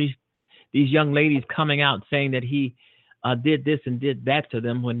and all these young ladies coming out saying that he did this and did that to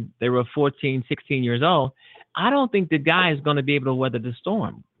them when they were 14, 16 years old, I don't think the guy is going to be able to weather this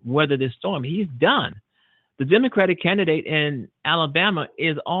storm. He's done. The Democratic candidate in Alabama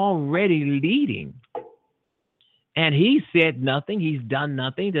is already leading. And he said nothing. He's done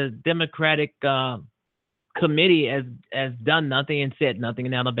nothing. The Democratic committee has done nothing and said nothing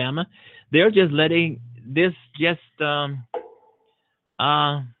in Alabama. They're just letting this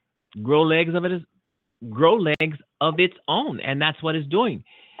grow legs of its own, and that's what it's doing.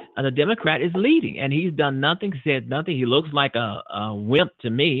 The Democrat is leading, and he's done nothing, said nothing. He looks like a wimp to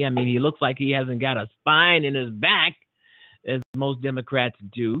me. I mean, he looks like he hasn't got a spine in his back, as most Democrats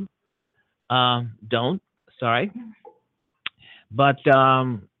don't. Sorry, but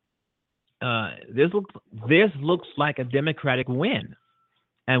this looks like a Democratic win,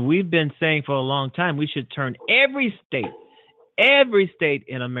 and we've been saying for a long time we should turn every state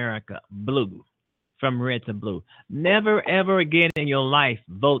in America blue, from red to blue. Never ever again in your life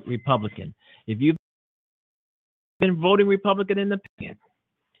vote Republican. If you've been voting Republican in the past,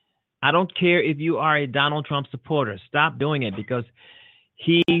 I don't care if you are a Donald Trump supporter. Stop doing it because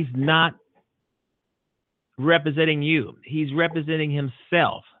he's not representing you. He's representing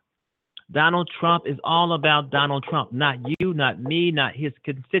himself. Donald Trump is all about Donald Trump, not you, not me, not his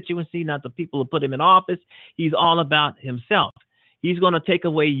constituency, not the people who put him in office. He's all about himself. He's going to take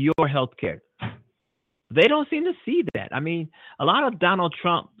away your health care. They don't seem to see that. I mean, a lot of Donald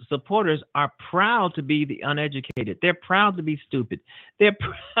Trump supporters are proud to be the uneducated. They're proud to be stupid. They're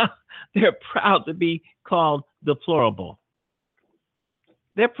proud to be called deplorable.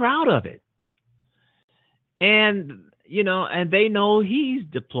 They're proud of it. And, and they know he's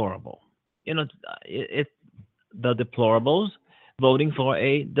deplorable. It's the deplorables voting for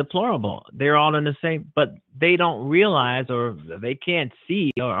a deplorable. They're all in the same, but they don't realize or they can't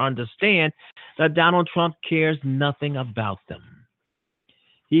see or understand that Donald Trump cares nothing about them.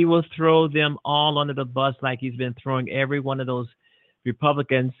 He will throw them all under the bus like he's been throwing every one of those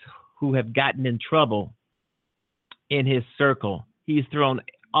Republicans who have gotten in trouble in his circle. He's thrown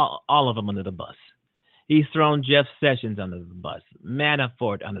all of them under the bus. He's thrown Jeff Sessions under the bus,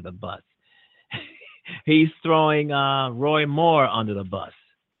 Manafort under the bus. He's throwing Roy Moore under the bus.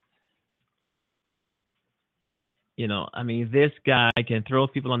 You know, I mean, this guy can throw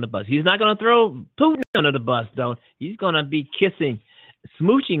people on the bus. He's not going to throw Putin under the bus, though. He's going to be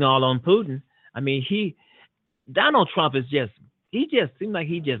smooching all on Putin. I mean, Donald Trump he just seems like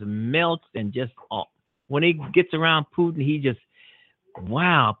he just melts and just, when he gets around Putin,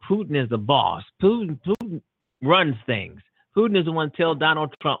 wow, Putin is the boss. Putin runs things. Putin is the one to tell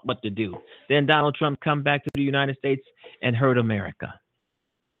Donald Trump what to do. Then Donald Trump come back to the United States and hurt America.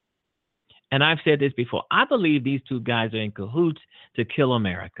 And I've said this before. I believe these two guys are in cahoots to kill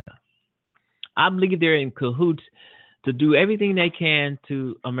America. I believe they're in cahoots to do everything they can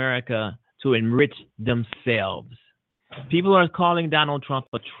to America to enrich themselves. People are calling Donald Trump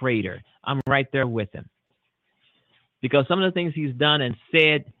a traitor. I'm right there with him. Because some of the things he's done and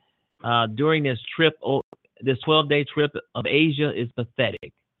said during this trip, this 12-day trip of Asia, is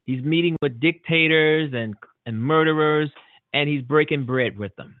pathetic. He's meeting with dictators and murderers, and he's breaking bread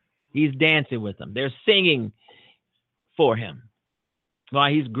with them. He's dancing with them. They're singing for him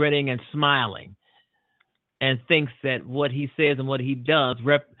while he's grinning and smiling, and thinks that what he says and what he does,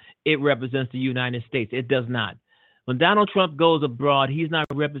 it represents the United States. It does not. When Donald Trump goes abroad, he's not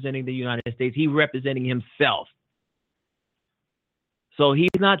representing the United States. He's representing himself. So he's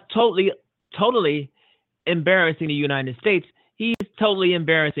not totally embarrassing the United States. He's totally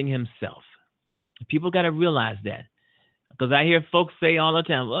embarrassing himself. People got to realize that. Because I hear folks say all the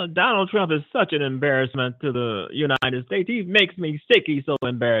time, well, Donald Trump is such an embarrassment to the United States. He makes me sick. He's so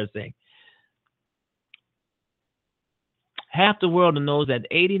embarrassing. Half the world knows that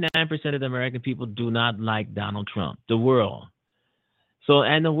 89% of the American people do not like Donald Trump, the world. So,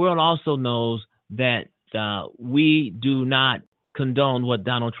 and the world also knows that we do not condone what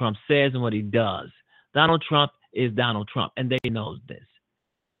Donald Trump says and what he does. Donald Trump is Donald Trump, and they know this.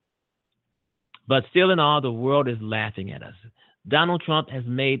 But still in all, the world is laughing at us. Donald Trump has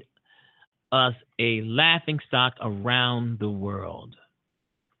made us a laughing stock around the world.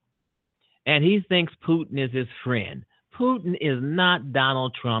 And he thinks Putin is his friend. Putin is not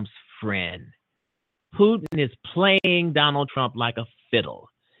Donald Trump's friend. Putin is playing Donald Trump like a fiddle,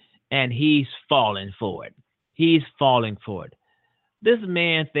 and he's falling for it. He's falling for it. This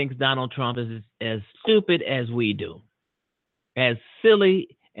man thinks Donald Trump is as stupid as we do, as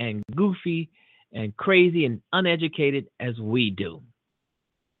silly and goofy and crazy and uneducated as we do.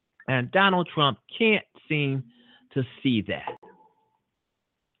 And Donald Trump can't seem to see that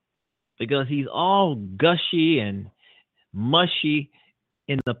because he's all gushy and mushy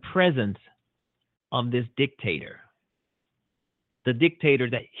in the presence of this dictator, the dictator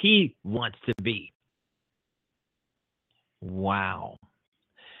that he wants to be. Wow.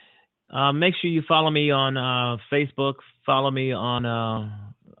 Make sure you follow me on Facebook. Follow me on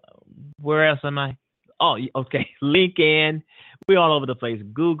where else am I? Oh, okay. LinkedIn. We're all over the place.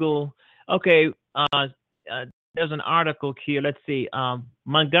 Google. Okay. There's an article here. Let's see.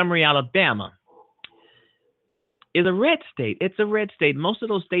 Montgomery, Alabama is a red state. It's a red state. Most of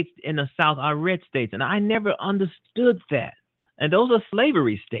those states in the South are red states, and I never understood that. And those are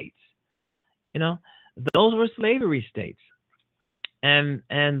slavery states. You know, those were slavery states. And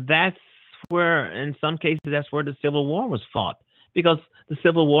that's where, in some cases, that's where the Civil War was fought, because the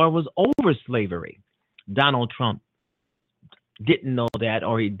Civil War was over slavery. Donald Trump didn't know that,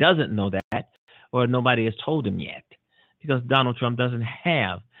 or he doesn't know that, or nobody has told him yet, because Donald Trump doesn't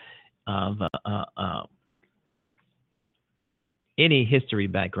have any history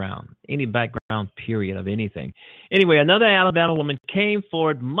background, any background period of anything. Anyway, another Alabama woman came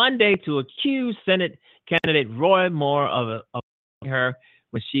forward Monday to accuse Senate candidate Roy Moore of her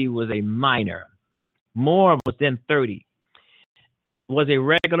when she was a minor. Moore was then 30, was a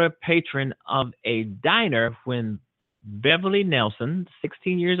regular patron of a diner when Beverly Nelson,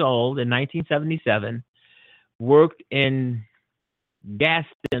 16 years old in 1977, worked in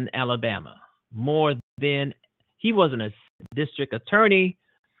Gaston, Alabama. Moore then, he was a district attorney,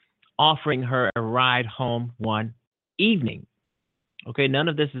 offering her a ride home one evening. Okay, none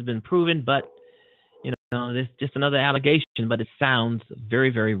of this has been proven, but you know, this is just another allegation, but it sounds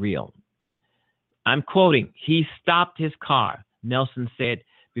very, very real. I'm quoting, he stopped his car, Nelson said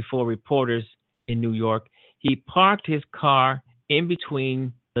before reporters in New York. He parked his car in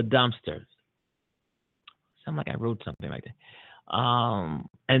between the dumpsters. Sound like I wrote something like that.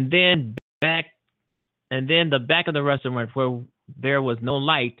 And then the back of the restaurant where there was no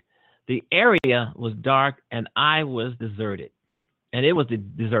light, the area was dark and I was deserted. And it was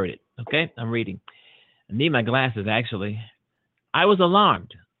deserted. Okay, I'm reading. I need my glasses, actually. I was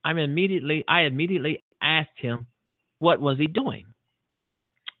alarmed. I immediately asked him, what was he doing?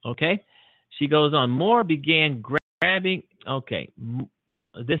 Okay. She goes on. Moore began grabbing. Okay.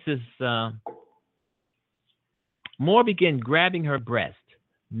 This is Moore began grabbing her breast,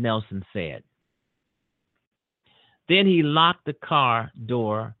 Nelson said. Then he locked the car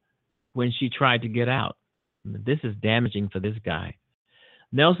door when she tried to get out. This is damaging for this guy.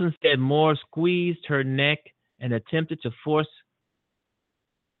 Nelson said Moore squeezed her neck and attempted to force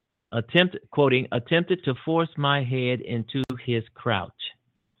my head into his crouch.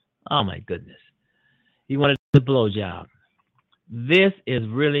 Oh my goodness. He wanted the blowjob. This is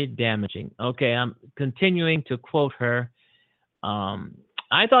really damaging. Okay, I'm continuing to quote her.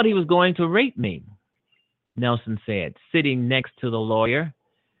 I thought he was going to rape me, Nelson said, sitting next to the lawyer,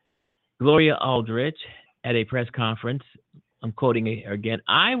 Gloria Aldrich, at a press conference. I'm quoting her again.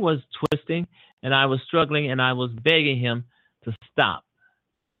 I was twisting and I was struggling and I was begging him to stop.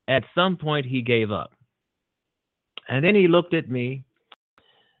 At some point, he gave up. And then he looked at me,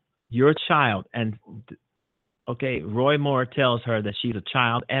 you're a child. And okay, Roy Moore tells her that she's a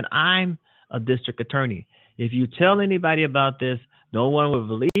child and I'm a district attorney. If you tell anybody about this, no one will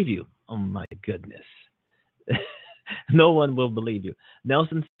believe you. Oh my goodness. No one will believe you.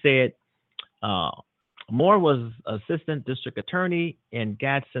 Nelson said Moore was assistant district attorney in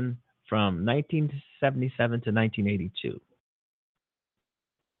Gadsden from 1977 to 1982.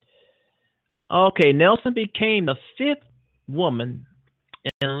 Okay, Nelson became the fifth woman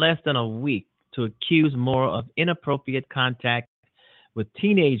in less than a week to accuse Moore of inappropriate contact with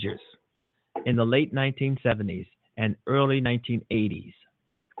teenagers in the late 1970s and early 1980s.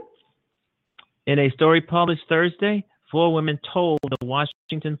 In a story published Thursday, 4 women told the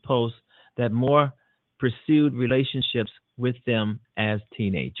Washington Post that Moore pursued relationships with them as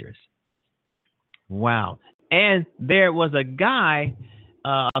teenagers. Wow. And there was a guy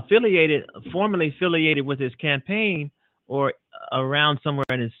formerly affiliated with his campaign or around somewhere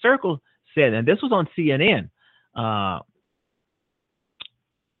in his circle said, and this was on CNN,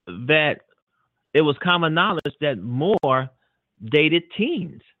 that it was common knowledge that Moore dated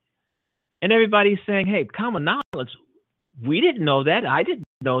teens. And everybody's saying, hey, common knowledge. We didn't know that. I didn't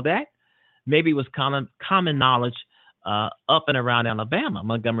know that. Maybe it was common knowledge up and around Alabama,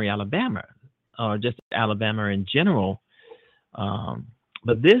 Montgomery, Alabama, or just Alabama in general.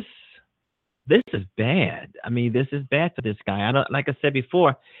 But this is bad. I mean, this is bad for this guy. Like I said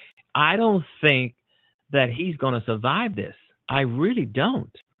before, I don't think that he's going to survive this. I really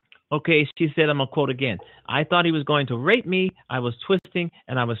don't. Okay, she said, I'm going to quote again. I thought he was going to rape me. I was twisting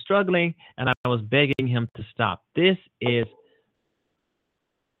and I was struggling and I was begging him to stop. This is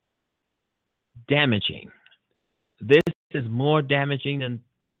damaging. This is more damaging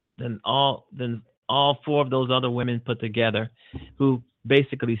than all 4 of those other women put together who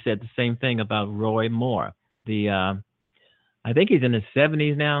basically said the same thing about Roy Moore. I think he's in his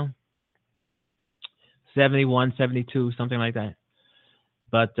 70s now, 71, 72, something like that.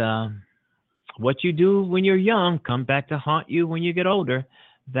 But what you do when you're young come back to haunt you when you get older.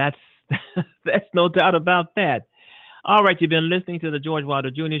 That's no doubt about that. All right, you've been listening to the George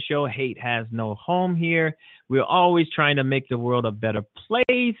Wilder Jr. Show. Hate has no home here. We're always trying to make the world a better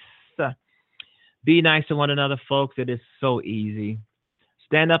place. Be nice to one another, folks. It is so easy.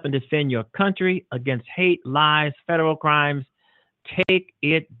 Stand up and defend your country against hate, lies, federal crimes. Take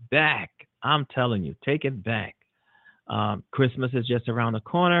it back. I'm telling you, take it back. Christmas is just around the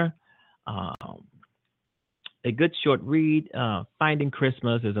corner. A good short read, Finding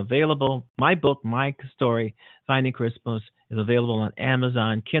Christmas, is available. My book, my story, Finding Christmas, is available on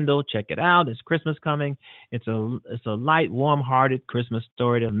Amazon Kindle. Check it out. It's Christmas coming. It's a light, warm-hearted Christmas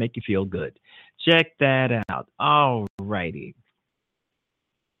story that'll make you feel good. Check that out. All righty.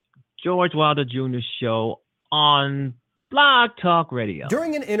 George Wilder Jr. Show on Blog Talk Radio.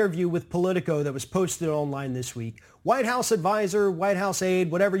 During an interview with Politico that was posted online this week, White House advisor, White House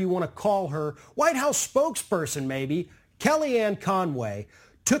aide, whatever you want to call her, White House spokesperson maybe, Kellyanne Conway,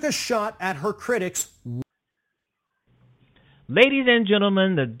 took a shot at her critics. Ladies and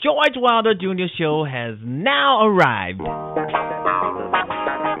gentlemen, the George Wilder Jr. Show has now arrived.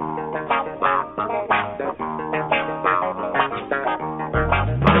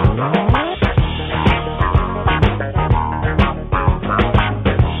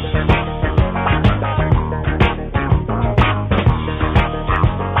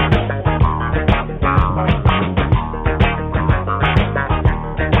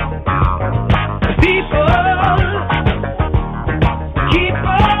 Keep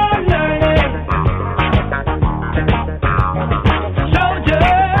on learning.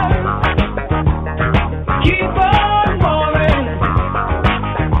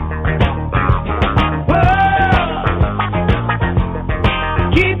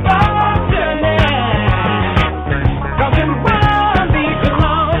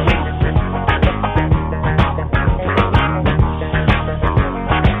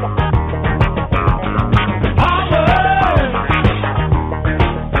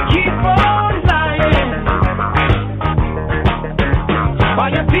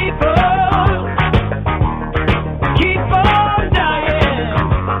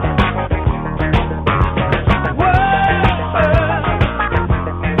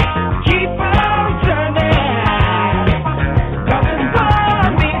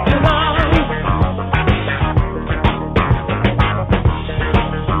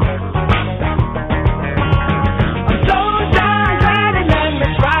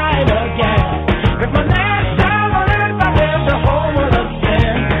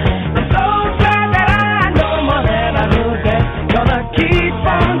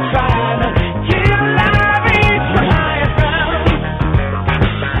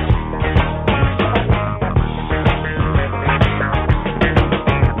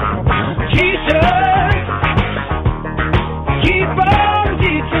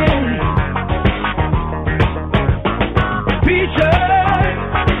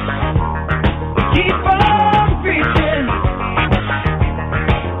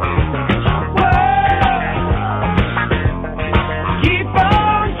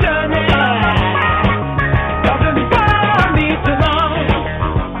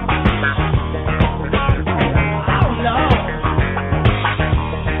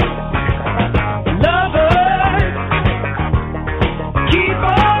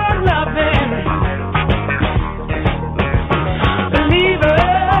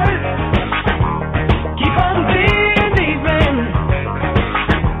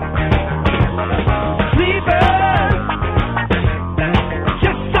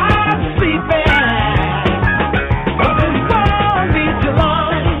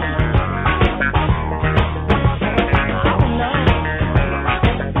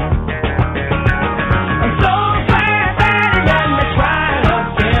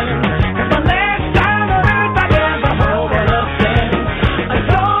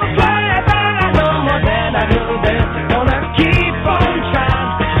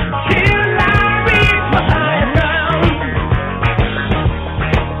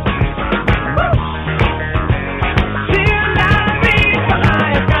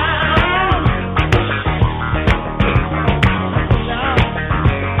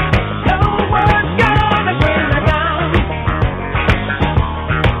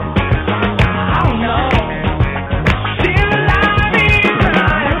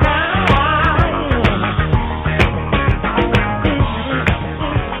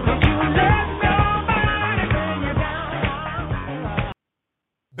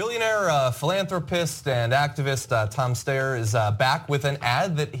 Billionaire philanthropist and activist Tom Steyer is back with an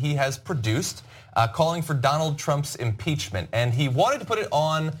ad that he has produced calling for Donald Trump's impeachment. And he wanted to put it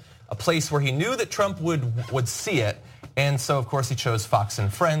on a place where he knew that Trump would see it. And so, of course, he chose Fox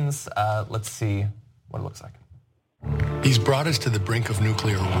and Friends. Let's see what it looks like. He's brought us to the brink of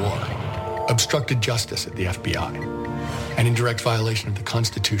nuclear war, obstructed justice at the FBI, and in direct violation of the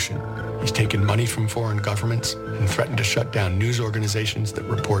Constitution, he's taken money from foreign governments and threatened to shut down news organizations that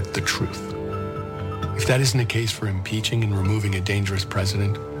report the truth. If that isn't a case for impeaching and removing a dangerous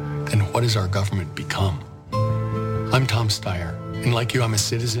president, then what has our government become? I'm Tom Steyer, and like you, I'm a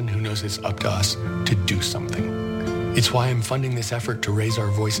citizen who knows it's up to us to do something. It's why I'm funding this effort to raise our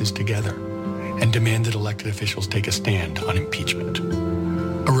voices together and demand that elected officials take a stand on impeachment.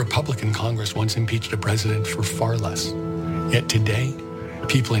 A Republican Congress once impeached a president for far less. Yet today,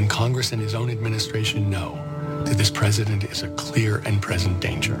 people in Congress and his own administration know that this president is a clear and present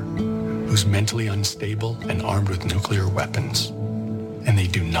danger, who's mentally unstable and armed with nuclear weapons. And they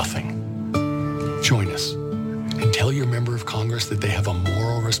do nothing. Join us and tell your member of Congress that they have a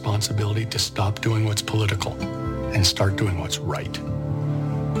moral responsibility to stop doing what's political and start doing what's right.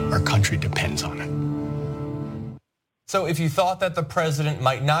 Our country depends on it. So if you thought that the president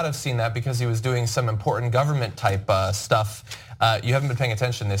might not have seen that because he was doing some important government type stuff, you haven't been paying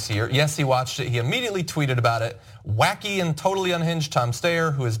attention this year. Yes, he watched it. He immediately tweeted about it. Wacky and totally unhinged Tom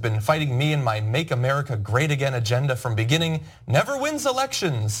Steyer, who has been fighting me and my Make America Great Again agenda from beginning, never wins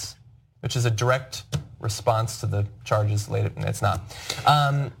elections, which is a direct response to the charges later. It's not.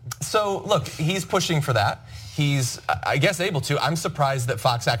 So look, he's pushing for that. He's, I guess, able to. I'm surprised that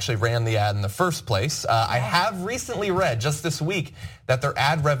Fox actually ran the ad in the first place. I have recently read, just this week, that their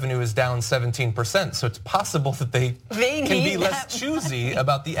ad revenue is down 17%. So it's possible that they can be less choosy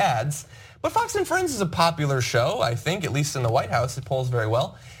about the ads. But Fox and Friends is a popular show, I think, at least in the White House. It polls very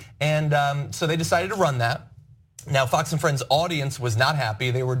well. And so they decided to run that. Now, Fox and Friends' audience was not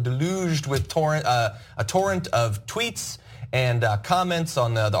happy. They were deluged with a torrent of tweets and comments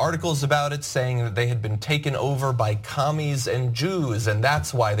on the articles about it, saying that they had been taken over by commies and Jews, and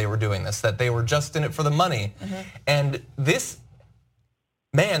that's why they were doing this, that they were just in it for the money. And this,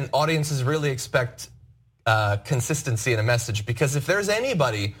 man, audiences really expect consistency in a message, because if there's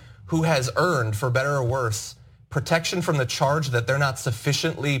anybody who has earned, for better or worse, protection from the charge that they're not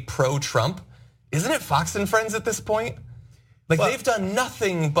sufficiently pro-Trump, isn't it Fox and Friends at this point? Like, they've done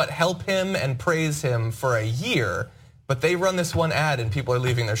nothing but help him and praise him for a year. But they run this one ad and people are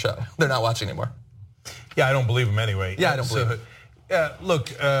leaving their show. They're not watching anymore. Yeah, I don't believe them anyway. Yeah, I don't believe it. Yeah, look,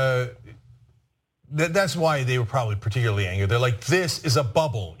 that's why they were probably particularly angry. They're like, this is a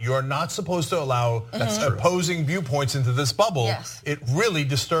bubble. You are not supposed to allow opposing viewpoints into this bubble. Yes. It really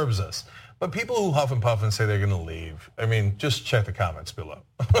disturbs us. But people who huff and puff and say they're going to leave, I mean, just check the comments below.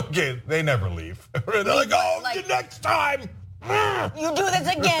 Okay, they never leave. They're like, oh, next time. You do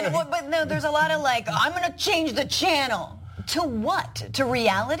this again. But no, there's a lot of like, I'm going to change the channel. To what? To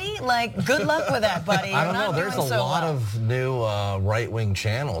reality? Like, good luck with that, buddy. I don't know. There's a lot of new right-wing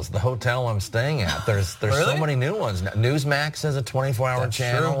channels. The hotel I'm staying at, there's so many new ones. Newsmax has a 24-hour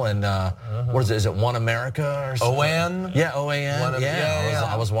channel, true. And what is it? Is it One America or something? OAN? Yeah, OAN.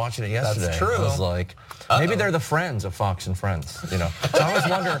 I was watching it yesterday. That's true. I was like, maybe they're the friends of Fox and Friends. You know, so I always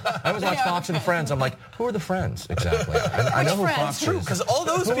wonder. I always watch Fox and Friends. I'm like, who are the friends exactly? I know who Fox is. True, because all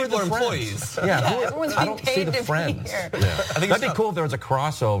those people are employees. Yeah, everyone's I being don't paid see the to friends. be here. Yeah. I think that'd be cool if there was a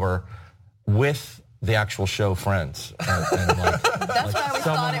crossover with the actual show Friends. And that's what I always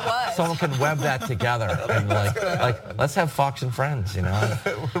thought it was. Someone could web that together and like let's have Fox and Friends, you know.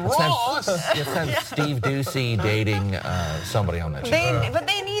 Let's have Steve Doocy dating somebody on that show. But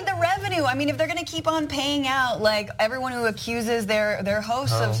they need the revenue. I mean, if they're going to keep on paying out like everyone who accuses their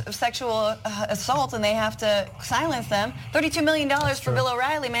hosts of sexual assault and they have to silence them, $32 million for Bill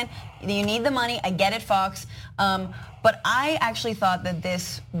O'Reilly, man. You need the money. I get it, Fox. But I actually thought that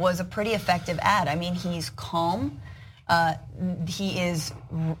this was a pretty effective ad. I mean, he's calm. He is,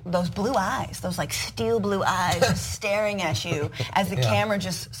 those blue eyes, those like steel blue eyes just staring at you as the camera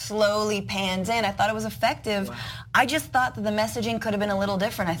just slowly pans in. I thought it was effective. Wow. I just thought that the messaging could have been a little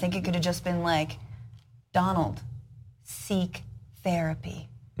different. I think it could have just been like, Donald, seek therapy.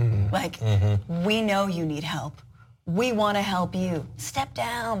 Like, we know you need help. We want to help you. Step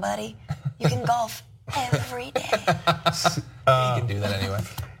down, buddy. You can golf every day. You can do that anyway.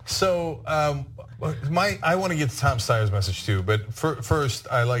 So I want to get to Tom Steyer's message too, but first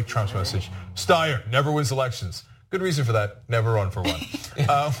I like Trump's message. Steyer never wins elections. Good reason for that. Never run for one.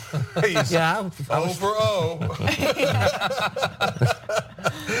 He's 0 for 0.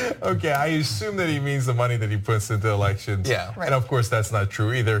 Okay, I assume that he means the money that he puts into elections. Yeah. And of course, that's not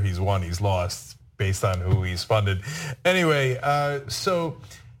true either. He's won, he's lost based on who he's funded. Anyway, so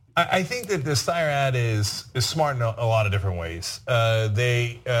I think that the Steyer ad is smart in a lot of different ways.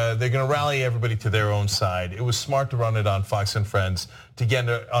 They're going to rally everybody to their own side. It was smart to run it on Fox and Friends to get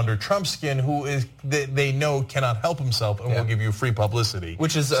under Trump's skin, who is they know cannot help himself and will give you free publicity.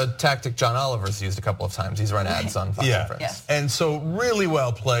 Which is a tactic John Oliver's used a couple of times. He's run ads on Fox and Friends. Yes. And so really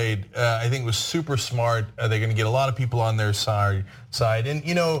well played. I think it was super smart. They're going to get a lot of people on their side. And,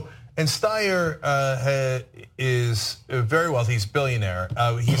 you know, and Steyer is very wealthy. He's a billionaire.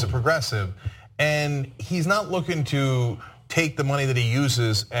 He's a progressive. And he's not looking to take the money that he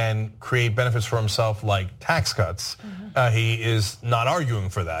uses and create benefits for himself like tax cuts. He is not arguing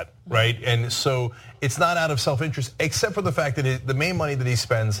for that, right? And so it's not out of self-interest, except for the fact that the main money that he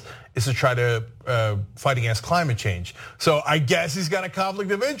spends is to try to fight against climate change. So I guess he's got a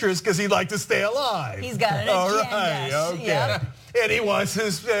conflict of interest because he'd like to stay alive. He's got an All agenda. right, okay. Yep. And he wants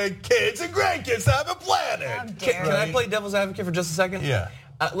his kids and grandkids to have a planet. Can I play devil's advocate for just a second? Yeah.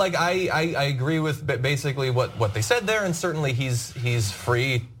 I agree with basically what they said there, and certainly he's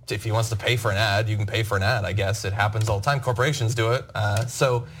free. If he wants to pay for an ad, you can pay for an ad, I guess. It happens all the time. Corporations do it.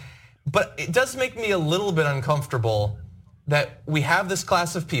 But it does make me a little bit uncomfortable that we have this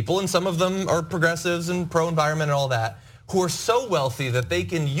class of people, and some of them are progressives and pro-environment and all that, who are so wealthy that they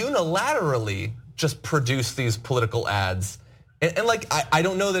can unilaterally just produce these political ads. And like, I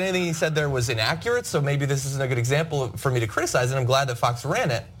don't know that anything he said there was inaccurate, so maybe this isn't a good example for me to criticize, and I'm glad that Fox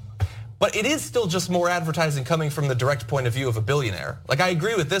ran it. But it is still just more advertising coming from the direct point of view of a billionaire. Like, I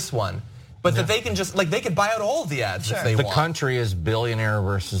agree with this one, but that they can just, like, they could buy out all of the ads if they want. The country is billionaire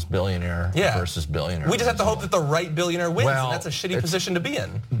versus billionaire versus billionaire. We just have to hope that the right billionaire wins, Well, and that's a shitty position to be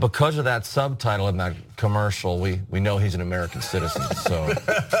in. Because of that subtitle in that commercial, we know he's an American citizen, so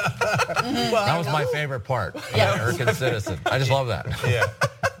that was my favorite part, American citizen. I just love that. Yeah.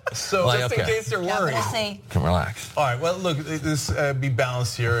 So Like, Just in case you're worried. Can relax. All right. Well, look, this be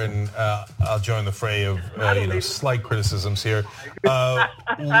balanced here, and I'll join the fray of slight criticisms here.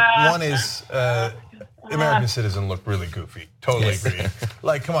 One is American Citizen looked really goofy. Totally agree.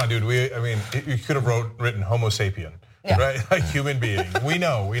 Like, come on, dude. I mean, you could have written Homo sapien. Right, like human being. We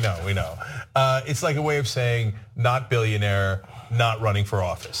know. It's like a way of saying not billionaire, not running for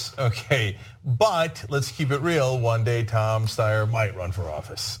office. Okay, but let's keep it real. One day Tom Steyer might run for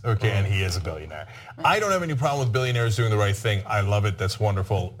office. Okay, and he is a billionaire. I don't have any problem with billionaires doing the right thing. I love it. That's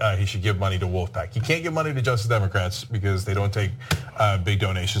wonderful. He should give money to Wolfpack. He can't give money to Justice Democrats because they don't take big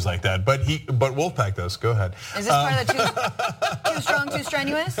donations like that. But Wolfpack does. Go ahead. Is this part of the too strong, too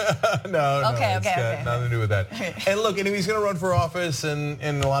strenuous? No. Okay. It's got nothing to do with that. And look, and if he's going to run for office, and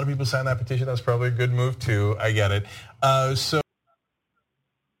a lot of people signed that petition, that's probably a good move too. I get it. So.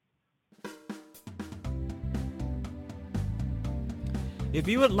 If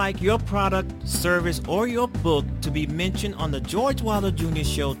you would like your product, service, or your book to be mentioned on the George Wilder Jr.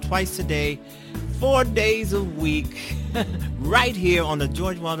 Show twice a day, 4 days a week, right here on the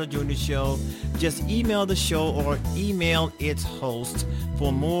George Wilder Jr. Show, just email the show or email its host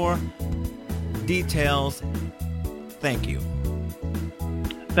for more details. Thank you.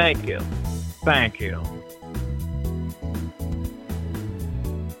 Thank you. Thank you.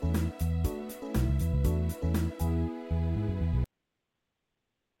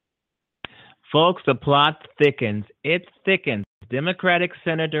 Folks, the plot thickens. It thickens. Democratic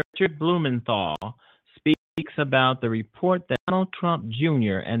Senator Richard Blumenthal speaks about the report that Donald Trump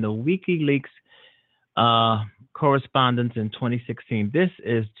Jr. and the WikiLeaks correspondence in 2016. This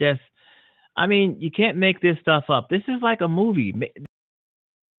is just, I mean, you can't make this stuff up. This is like a movie.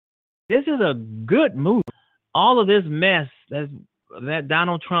 This is a good movie. All of this mess that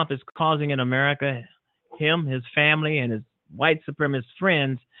Donald Trump is causing in America, him, his family, and his white supremacist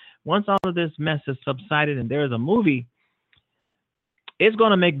friends, once all of this mess has subsided and there's a movie, it's going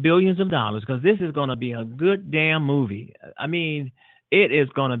to make billions of dollars because this is going to be a good damn movie. I mean, it is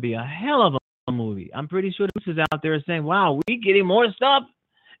going to be a hell of a movie. I'm pretty sure this is out there saying, wow, we getting more stuff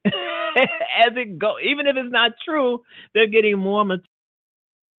as it goes. Even if it's not true, they're getting more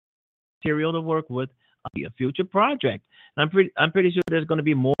material to work with. Be a future project. I'm pretty sure there's going to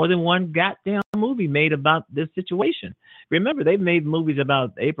be more than one goddamn movie made about this situation. Remember, they've made movies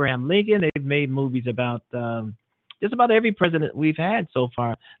about Abraham Lincoln. They've made movies about just about every president we've had so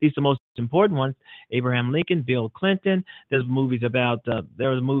far. At least the most important ones: Abraham Lincoln, Bill Clinton. There's movies about.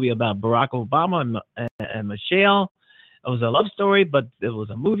 There was a movie about Barack Obama and Michelle. It was a love story, but it was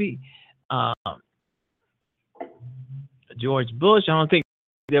a movie. George Bush. I don't think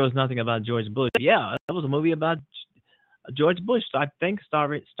there was nothing about George Bush. Yeah, that was a movie about George Bush, I think,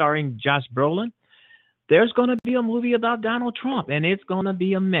 starring Josh Brolin. There's going to be a movie about Donald Trump, and it's going to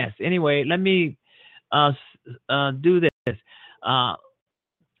be a mess. Anyway, let me do this.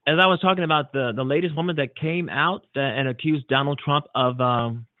 As I was talking about the latest woman that came out and accused Donald Trump of,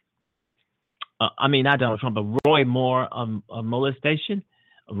 not Donald Trump, but Roy Moore of molestation,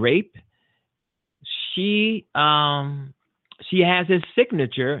 rape. She has his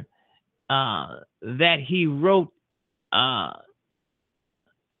signature that he wrote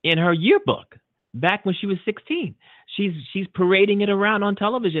in her yearbook back when she was 16. She's parading it around on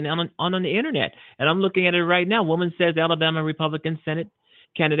television and on the internet. And I'm looking at it right now. Woman says Alabama Republican Senate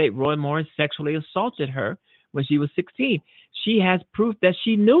candidate Roy Moore sexually assaulted her when she was 16. She has proof that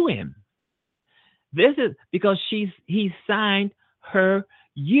she knew him. This is because he signed her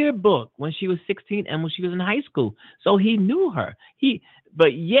yearbook when she was 16 and when she was in high school. So he knew her.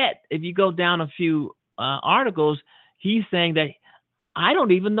 But yet, if you go down a few articles, he's saying that I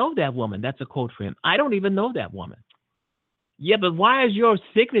don't even know that woman. That's a quote for him. I don't even know that woman. Yeah, but why is your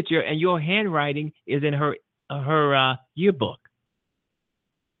signature and your handwriting is in her yearbook?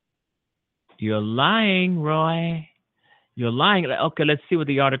 You're lying, Roy. You're lying. Okay, let's see what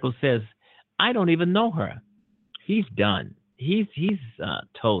the article says. I don't even know her. He's done. He's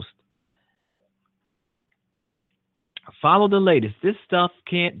toast. Follow the latest. This stuff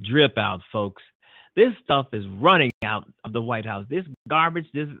can't drip out, folks. This stuff is running out of the White House. This garbage,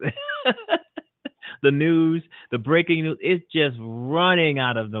 the news, the breaking news, it's just running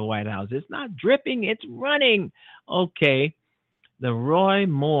out of the White House. It's not dripping, it's running. Okay. The Roy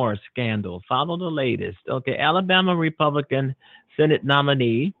Moore scandal. Follow the latest. Okay. Alabama Republican Senate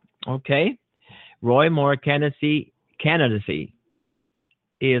nominee. Okay. Roy Moore candidacy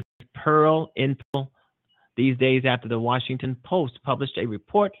is pearl in these days after the Washington Post published a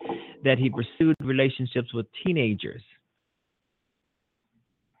report that he pursued relationships with teenagers.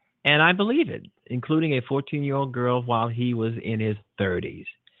 And I believe it, including a 14-year-old girl while he was in his 30s.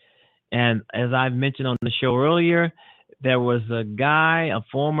 And as I've mentioned on the show earlier, there was a guy, a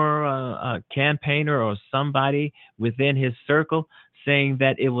former campaigner or somebody within his circle saying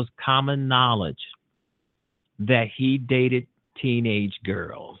that it was common knowledge that he dated teenage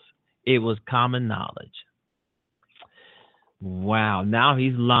girls. It was common knowledge. Wow, now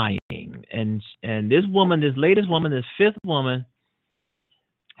he's lying. And this woman, this latest woman, this fifth woman,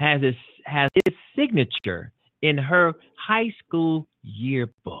 has his signature in her high school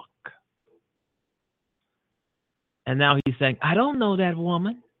yearbook. And now he's saying, I don't know that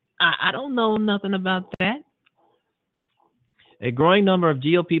woman. I don't know nothing about that. A growing number of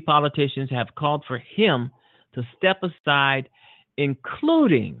GOP politicians have called for him to step aside,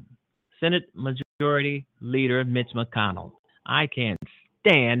 including Senate Majority Leader Mitch McConnell. I can't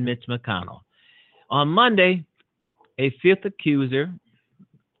stand Mitch McConnell. On Monday, a fifth accuser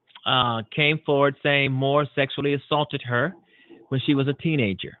came forward saying Moore sexually assaulted her when she was a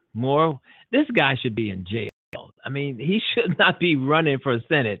teenager. Moore, this guy should be in jail. I mean, he should not be running for the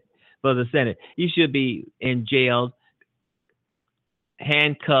Senate. He should be in jail,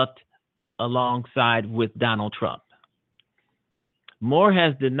 handcuffed alongside with Donald Trump. Moore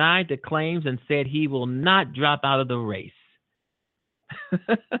has denied the claims and said he will not drop out of the race.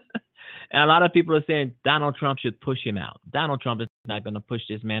 And a lot of people are saying Donald Trump should push him out. Donald Trump is not going to push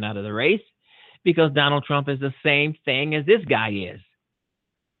this man out of the race because Donald Trump is the same thing as this guy is.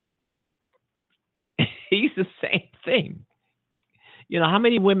 He's the same thing. You know, how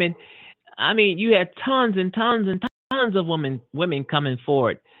many women, I mean, you had tons and tons and tons of women coming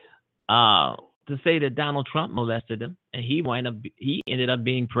forward to say that Donald Trump molested them, and he ended up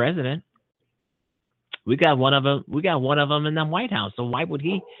being president. We got one of them in the White House. So why would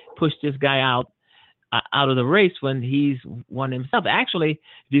he push this guy out of the race when he's won himself? Actually,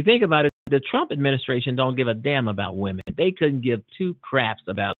 if you think about it, the Trump administration don't give a damn about women. They couldn't give two craps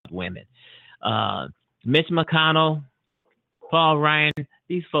about women. Mitch McConnell, Paul Ryan,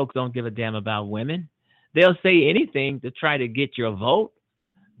 these folks don't give a damn about women. They'll say anything to try to get your vote.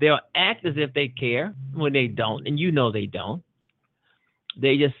 They'll act as if they care when they don't, and you know they don't.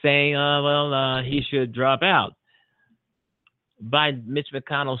 They just saying, he should drop out. By Mitch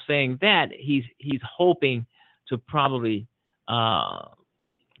McConnell saying that, he's hoping to probably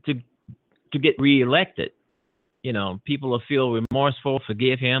to get reelected. You know, people will feel remorseful,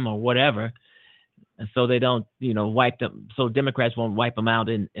 forgive him, or whatever, and so they don't, wipe them. So Democrats won't wipe them out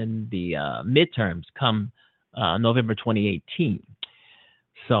in the midterms come November 2018.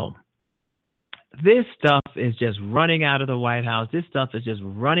 So this stuff is just running out of the White House. This stuff is just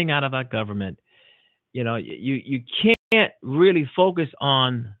running out of our government. You know, you can't really focus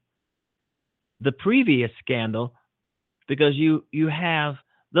on the previous scandal because you have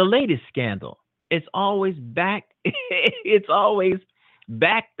the latest scandal. It's always backed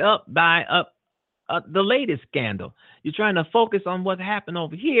up by the latest scandal. You're trying to focus on what happened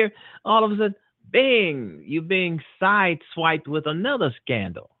over here. All of a sudden, bang, you're being sideswiped with another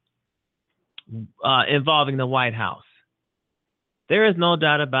scandal involving the White House. There is no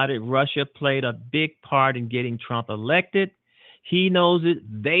doubt about it. Russia played a big part in getting Trump elected. He knows it.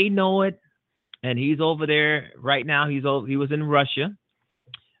 They know it. And he's over there right now. He was in Russia,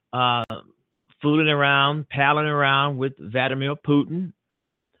 fooling around, palling around with Vladimir Putin,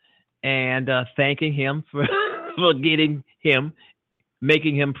 and thanking him for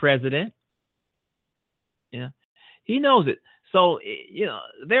making him president. Yeah, he knows it. So, you know,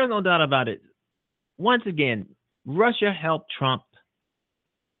 there's no doubt about it. Once again, Russia helped Trump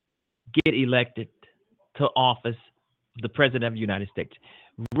get elected to office, the president of the United States.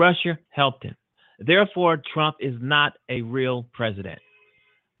 Russia helped him. Therefore, Trump is not a real president.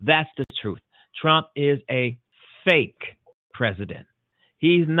 That's the truth. Trump is a fake president.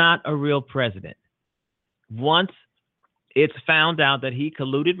 He's not a real president. Once it's found out that he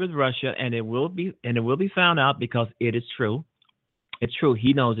colluded with Russia, and it will be found out because it is true. It's true.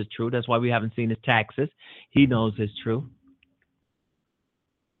 He knows it's true. That's why we haven't seen his taxes. He knows it's true.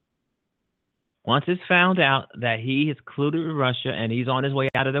 Once it's found out that he has colluded with Russia and he's on his way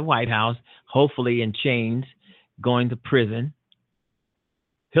out of the White House, hopefully in chains, going to prison,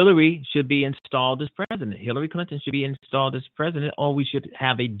 Hillary should be installed as president. Hillary Clinton should be installed as president, or we should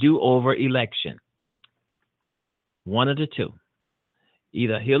have a do-over election. One of the two.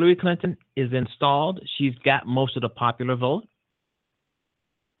 Either Hillary Clinton is installed, she's got most of the popular vote,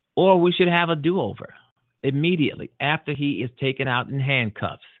 or we should have a do-over immediately after he is taken out in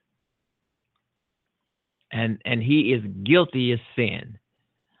handcuffs. And he is guilty as sin.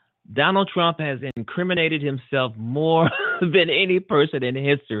 Donald Trump has incriminated himself more than any person in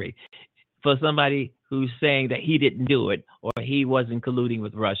history for somebody who's saying that he didn't do it or he wasn't colluding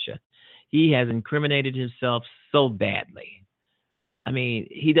with Russia. He has incriminated himself so badly. I mean,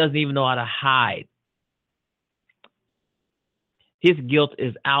 he doesn't even know how to hide. His guilt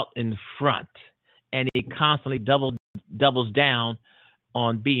is out in front, and he constantly doubles down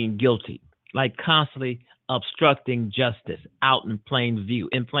on being guilty, like constantly obstructing justice out in plain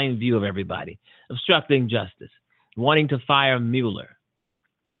view of everybody, obstructing justice, wanting to fire Mueller.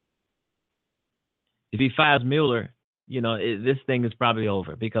 If he fires Mueller, you know, this thing is probably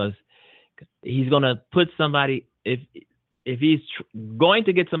over because he's going to put somebody, if he's going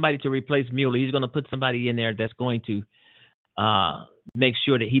to get somebody to replace Mueller, he's going to put somebody in there that's going to make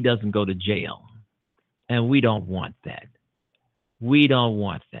sure that he doesn't go to jail. And we don't want that. We don't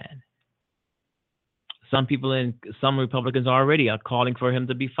want that. Some Republicans already are calling for him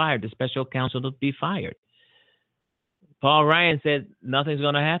to be fired, the special counsel to be fired. Paul Ryan said nothing's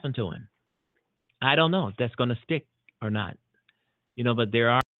going to happen to him. I don't know if that's going to stick or not. You know, but there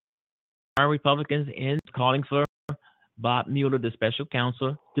are Republicans calling for Bob Mueller, the special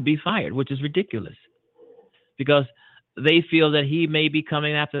counsel, to be fired, which is ridiculous because they feel that he may be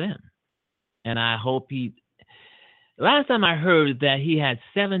coming after them. And I hope last time I heard that he had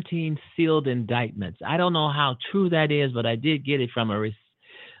 17 sealed indictments. I don't know how true that is, but I did get it from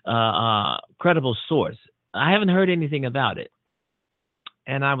a credible source. I haven't heard anything about it.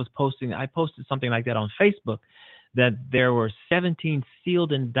 And I posted something like that on Facebook, that there were 17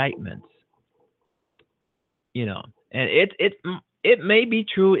 sealed indictments. You know, and it may be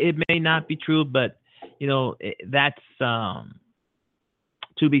true, it may not be true, but you know, that's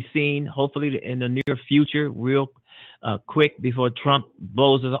to be seen. Hopefully in the near future, real quick before Trump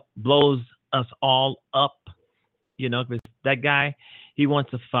blows us all up. You know, because that guy, he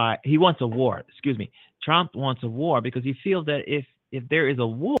wants a war. Excuse me. Trump wants a war because he feels that if there is a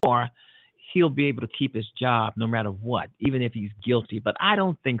war, he'll be able to keep his job no matter what, even if he's guilty. But I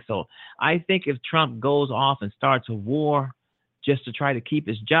don't think so. I think if Trump goes off and starts a war just to try to keep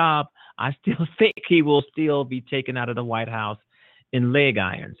his job, I still think he will still be taken out of the White House in leg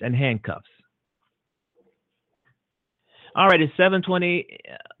irons and handcuffs. All right, it's 7:20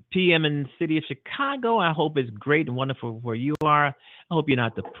 p.m. in the city of Chicago. I hope it's great and wonderful where you are. I hope you're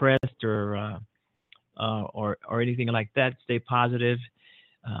not depressed or anything like that. Stay positive.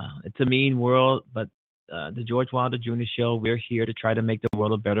 It's a mean world, but the George Wilder Jr. Show, we're here to try to make the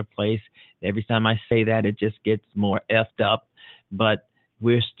world a better place. Every time I say that, it just gets more effed up. But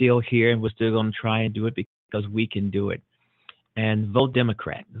we're still here, and we're still going to try and do it because we can do it. And vote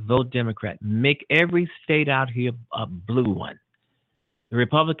Democrat. Vote Democrat. Make every state out here a blue one. The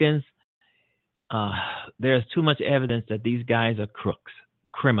Republicans, there's too much evidence that these guys are crooks,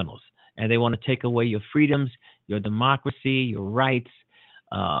 criminals, and they want to take away your freedoms, your democracy, your rights.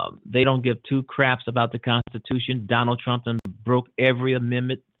 They don't give two craps about the Constitution. Donald Trump broke every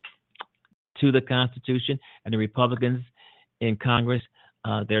amendment to the Constitution, and the Republicans in Congress,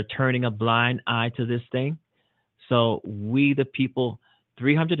 they're turning a blind eye to this thing. So we, the people,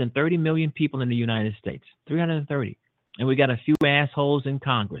 330 million people in the United States, 330, and we got a few assholes in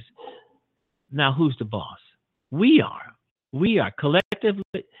Congress. Now, who's the boss? We are. We are.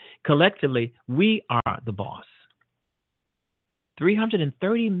 Collectively, we are the boss.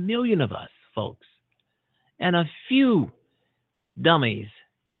 330 million of us, folks, and a few dummies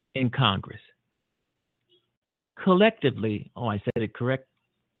in Congress. Collectively, I said it correctly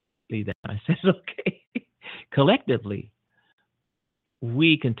then. I said it okay. Collectively,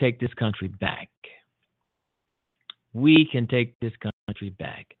 we can take this country back. We can take this country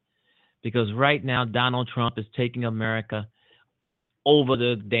back. Because right now, Donald Trump is taking America over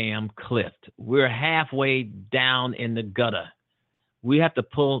the damn cliff. We're halfway down in the gutter. We have to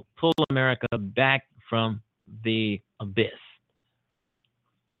pull America back from the abyss.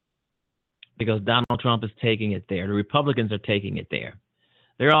 Because Donald Trump is taking it there. The Republicans are taking it there.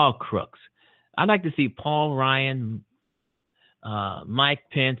 They're all crooks. I'd like to see Paul Ryan, Mike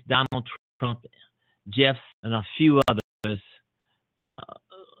Pence, Donald Trump, Jeff, and a few others,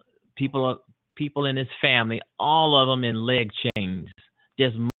 people in his family, all of them in leg chains,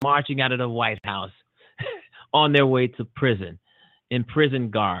 just marching out of the White House on their way to prison, in prison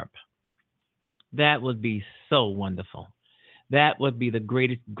garb. That would be so wonderful. That would be the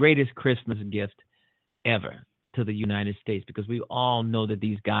greatest Christmas gift ever to the United States, because we all know that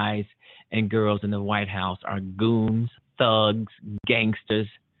these guys and girls in the White House are goons, thugs, gangsters,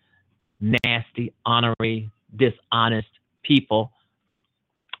 nasty, honorary, dishonest people.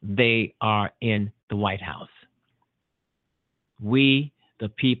 They are in the White House. We, the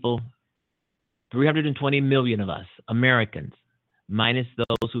people, 320 million of us, Americans, minus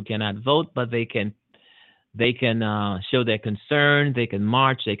those who cannot vote, but they can show their concern, they can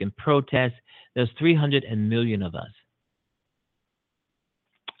march, they can protest. There's 300 million of us.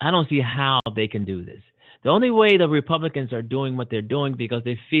 I don't see how they can do this. The only way the Republicans are doing what they're doing, because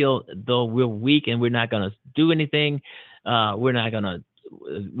they feel though we're weak and we're not going to do anything, we're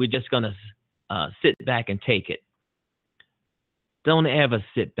just going to sit back and take it. Don't ever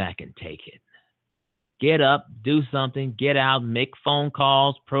sit back and take it. Get up, do something, get out, make phone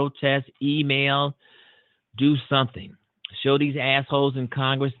calls, protest, email, do something. Show these assholes in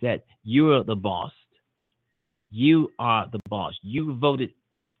Congress that you're the boss. You are the boss. You voted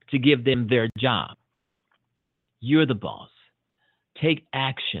to give them their job. You're the boss. Take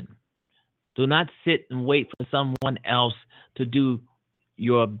action. Do not sit and wait for someone else to do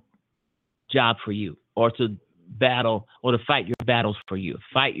your job for you, or to battle or to fight your battles for you.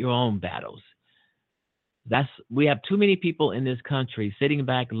 Fight your own battles. We have too many people in this country sitting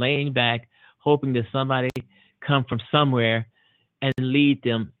back, laying back, hoping that somebody come from somewhere and lead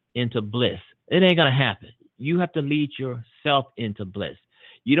them into bliss. It ain't gonna happen. You have to lead yourself into bliss.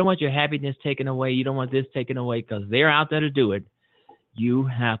 You don't want your happiness taken away. You don't want this taken away, because they're out there to do it. You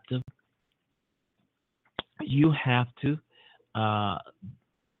have to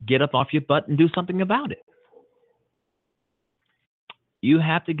get up off your butt and do something about it. You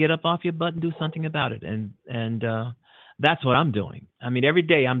have to get up off your butt and do something about it. And that's what I'm doing. I mean, every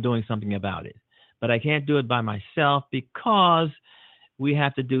day I'm doing something about it. But I can't do it by myself, because we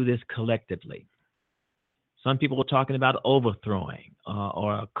have to do this collectively. Some people were talking about overthrowing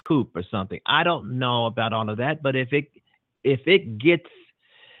or a coup or something. I don't know about all of that, but if it gets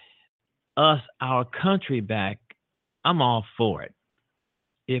us our country back, I'm all for it.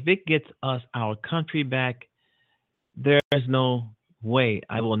 If it gets us our country back, there's no way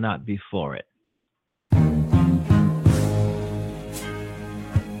I will not be for it.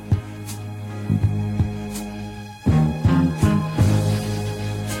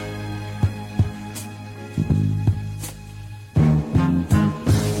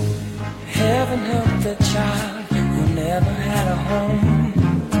 Heaven help the child who never had a home.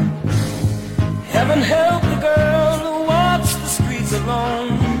 Heaven help the girl who walks the streets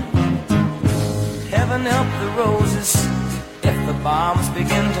alone. Heaven help the roses if the bombs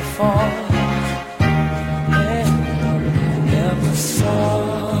begin to fall. Never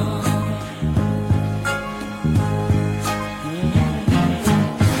saw.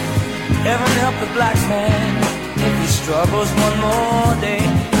 Heaven help the black man if he struggles one more day.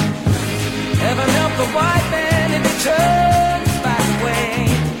 Heaven help the white man if he turns back away.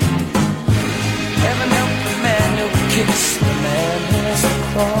 Heaven help the man who kicks the man who has a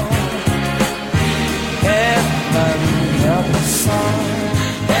crawl.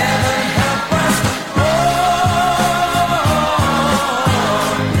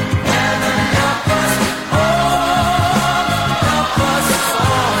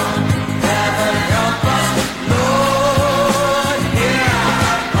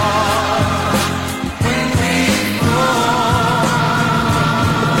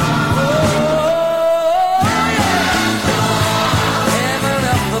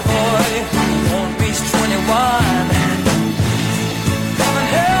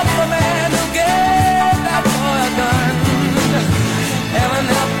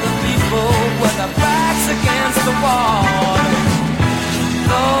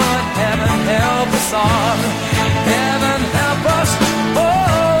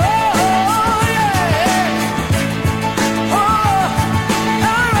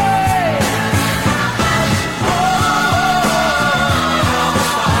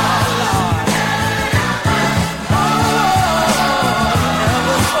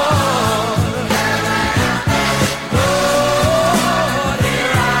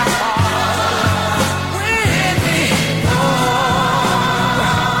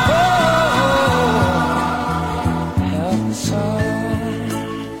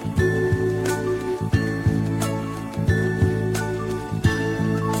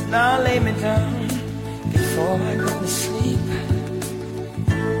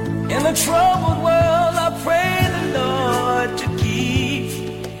 a troubled world, I pray the Lord to keep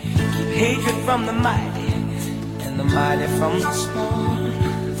hatred from the mighty and the mighty from the small.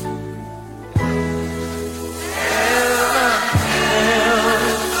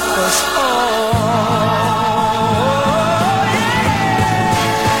 Help us all.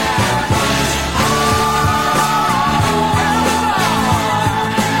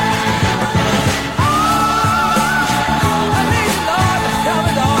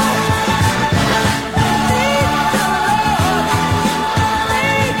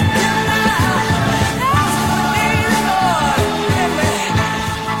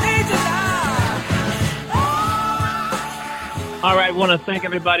 All right, I want to thank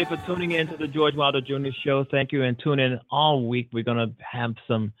everybody for tuning in to the George Wilder Jr. Show. Thank you, and tune in all week. We're going to have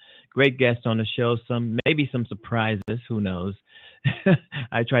some great guests on the show, maybe some surprises, who knows.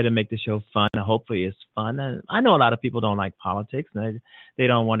 I try to make the show fun. Hopefully it's fun. I know a lot of people don't like politics, and they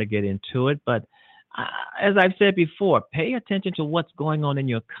don't want to get into it, but as I've said before, pay attention to what's going on in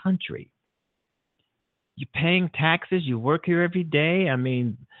your country. You're paying taxes, you work here every day. I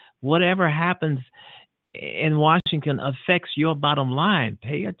mean, whatever happens in Washington affects your bottom line.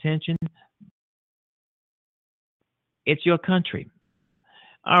 Pay attention. It's your country.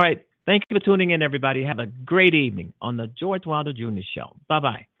 All right. Thank you for tuning in, everybody. Have a great evening on the George Wilder Jr. Show.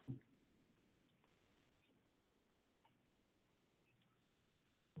 Bye-bye.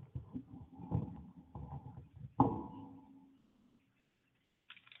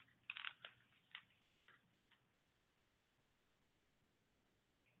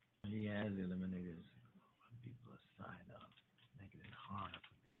 He has it.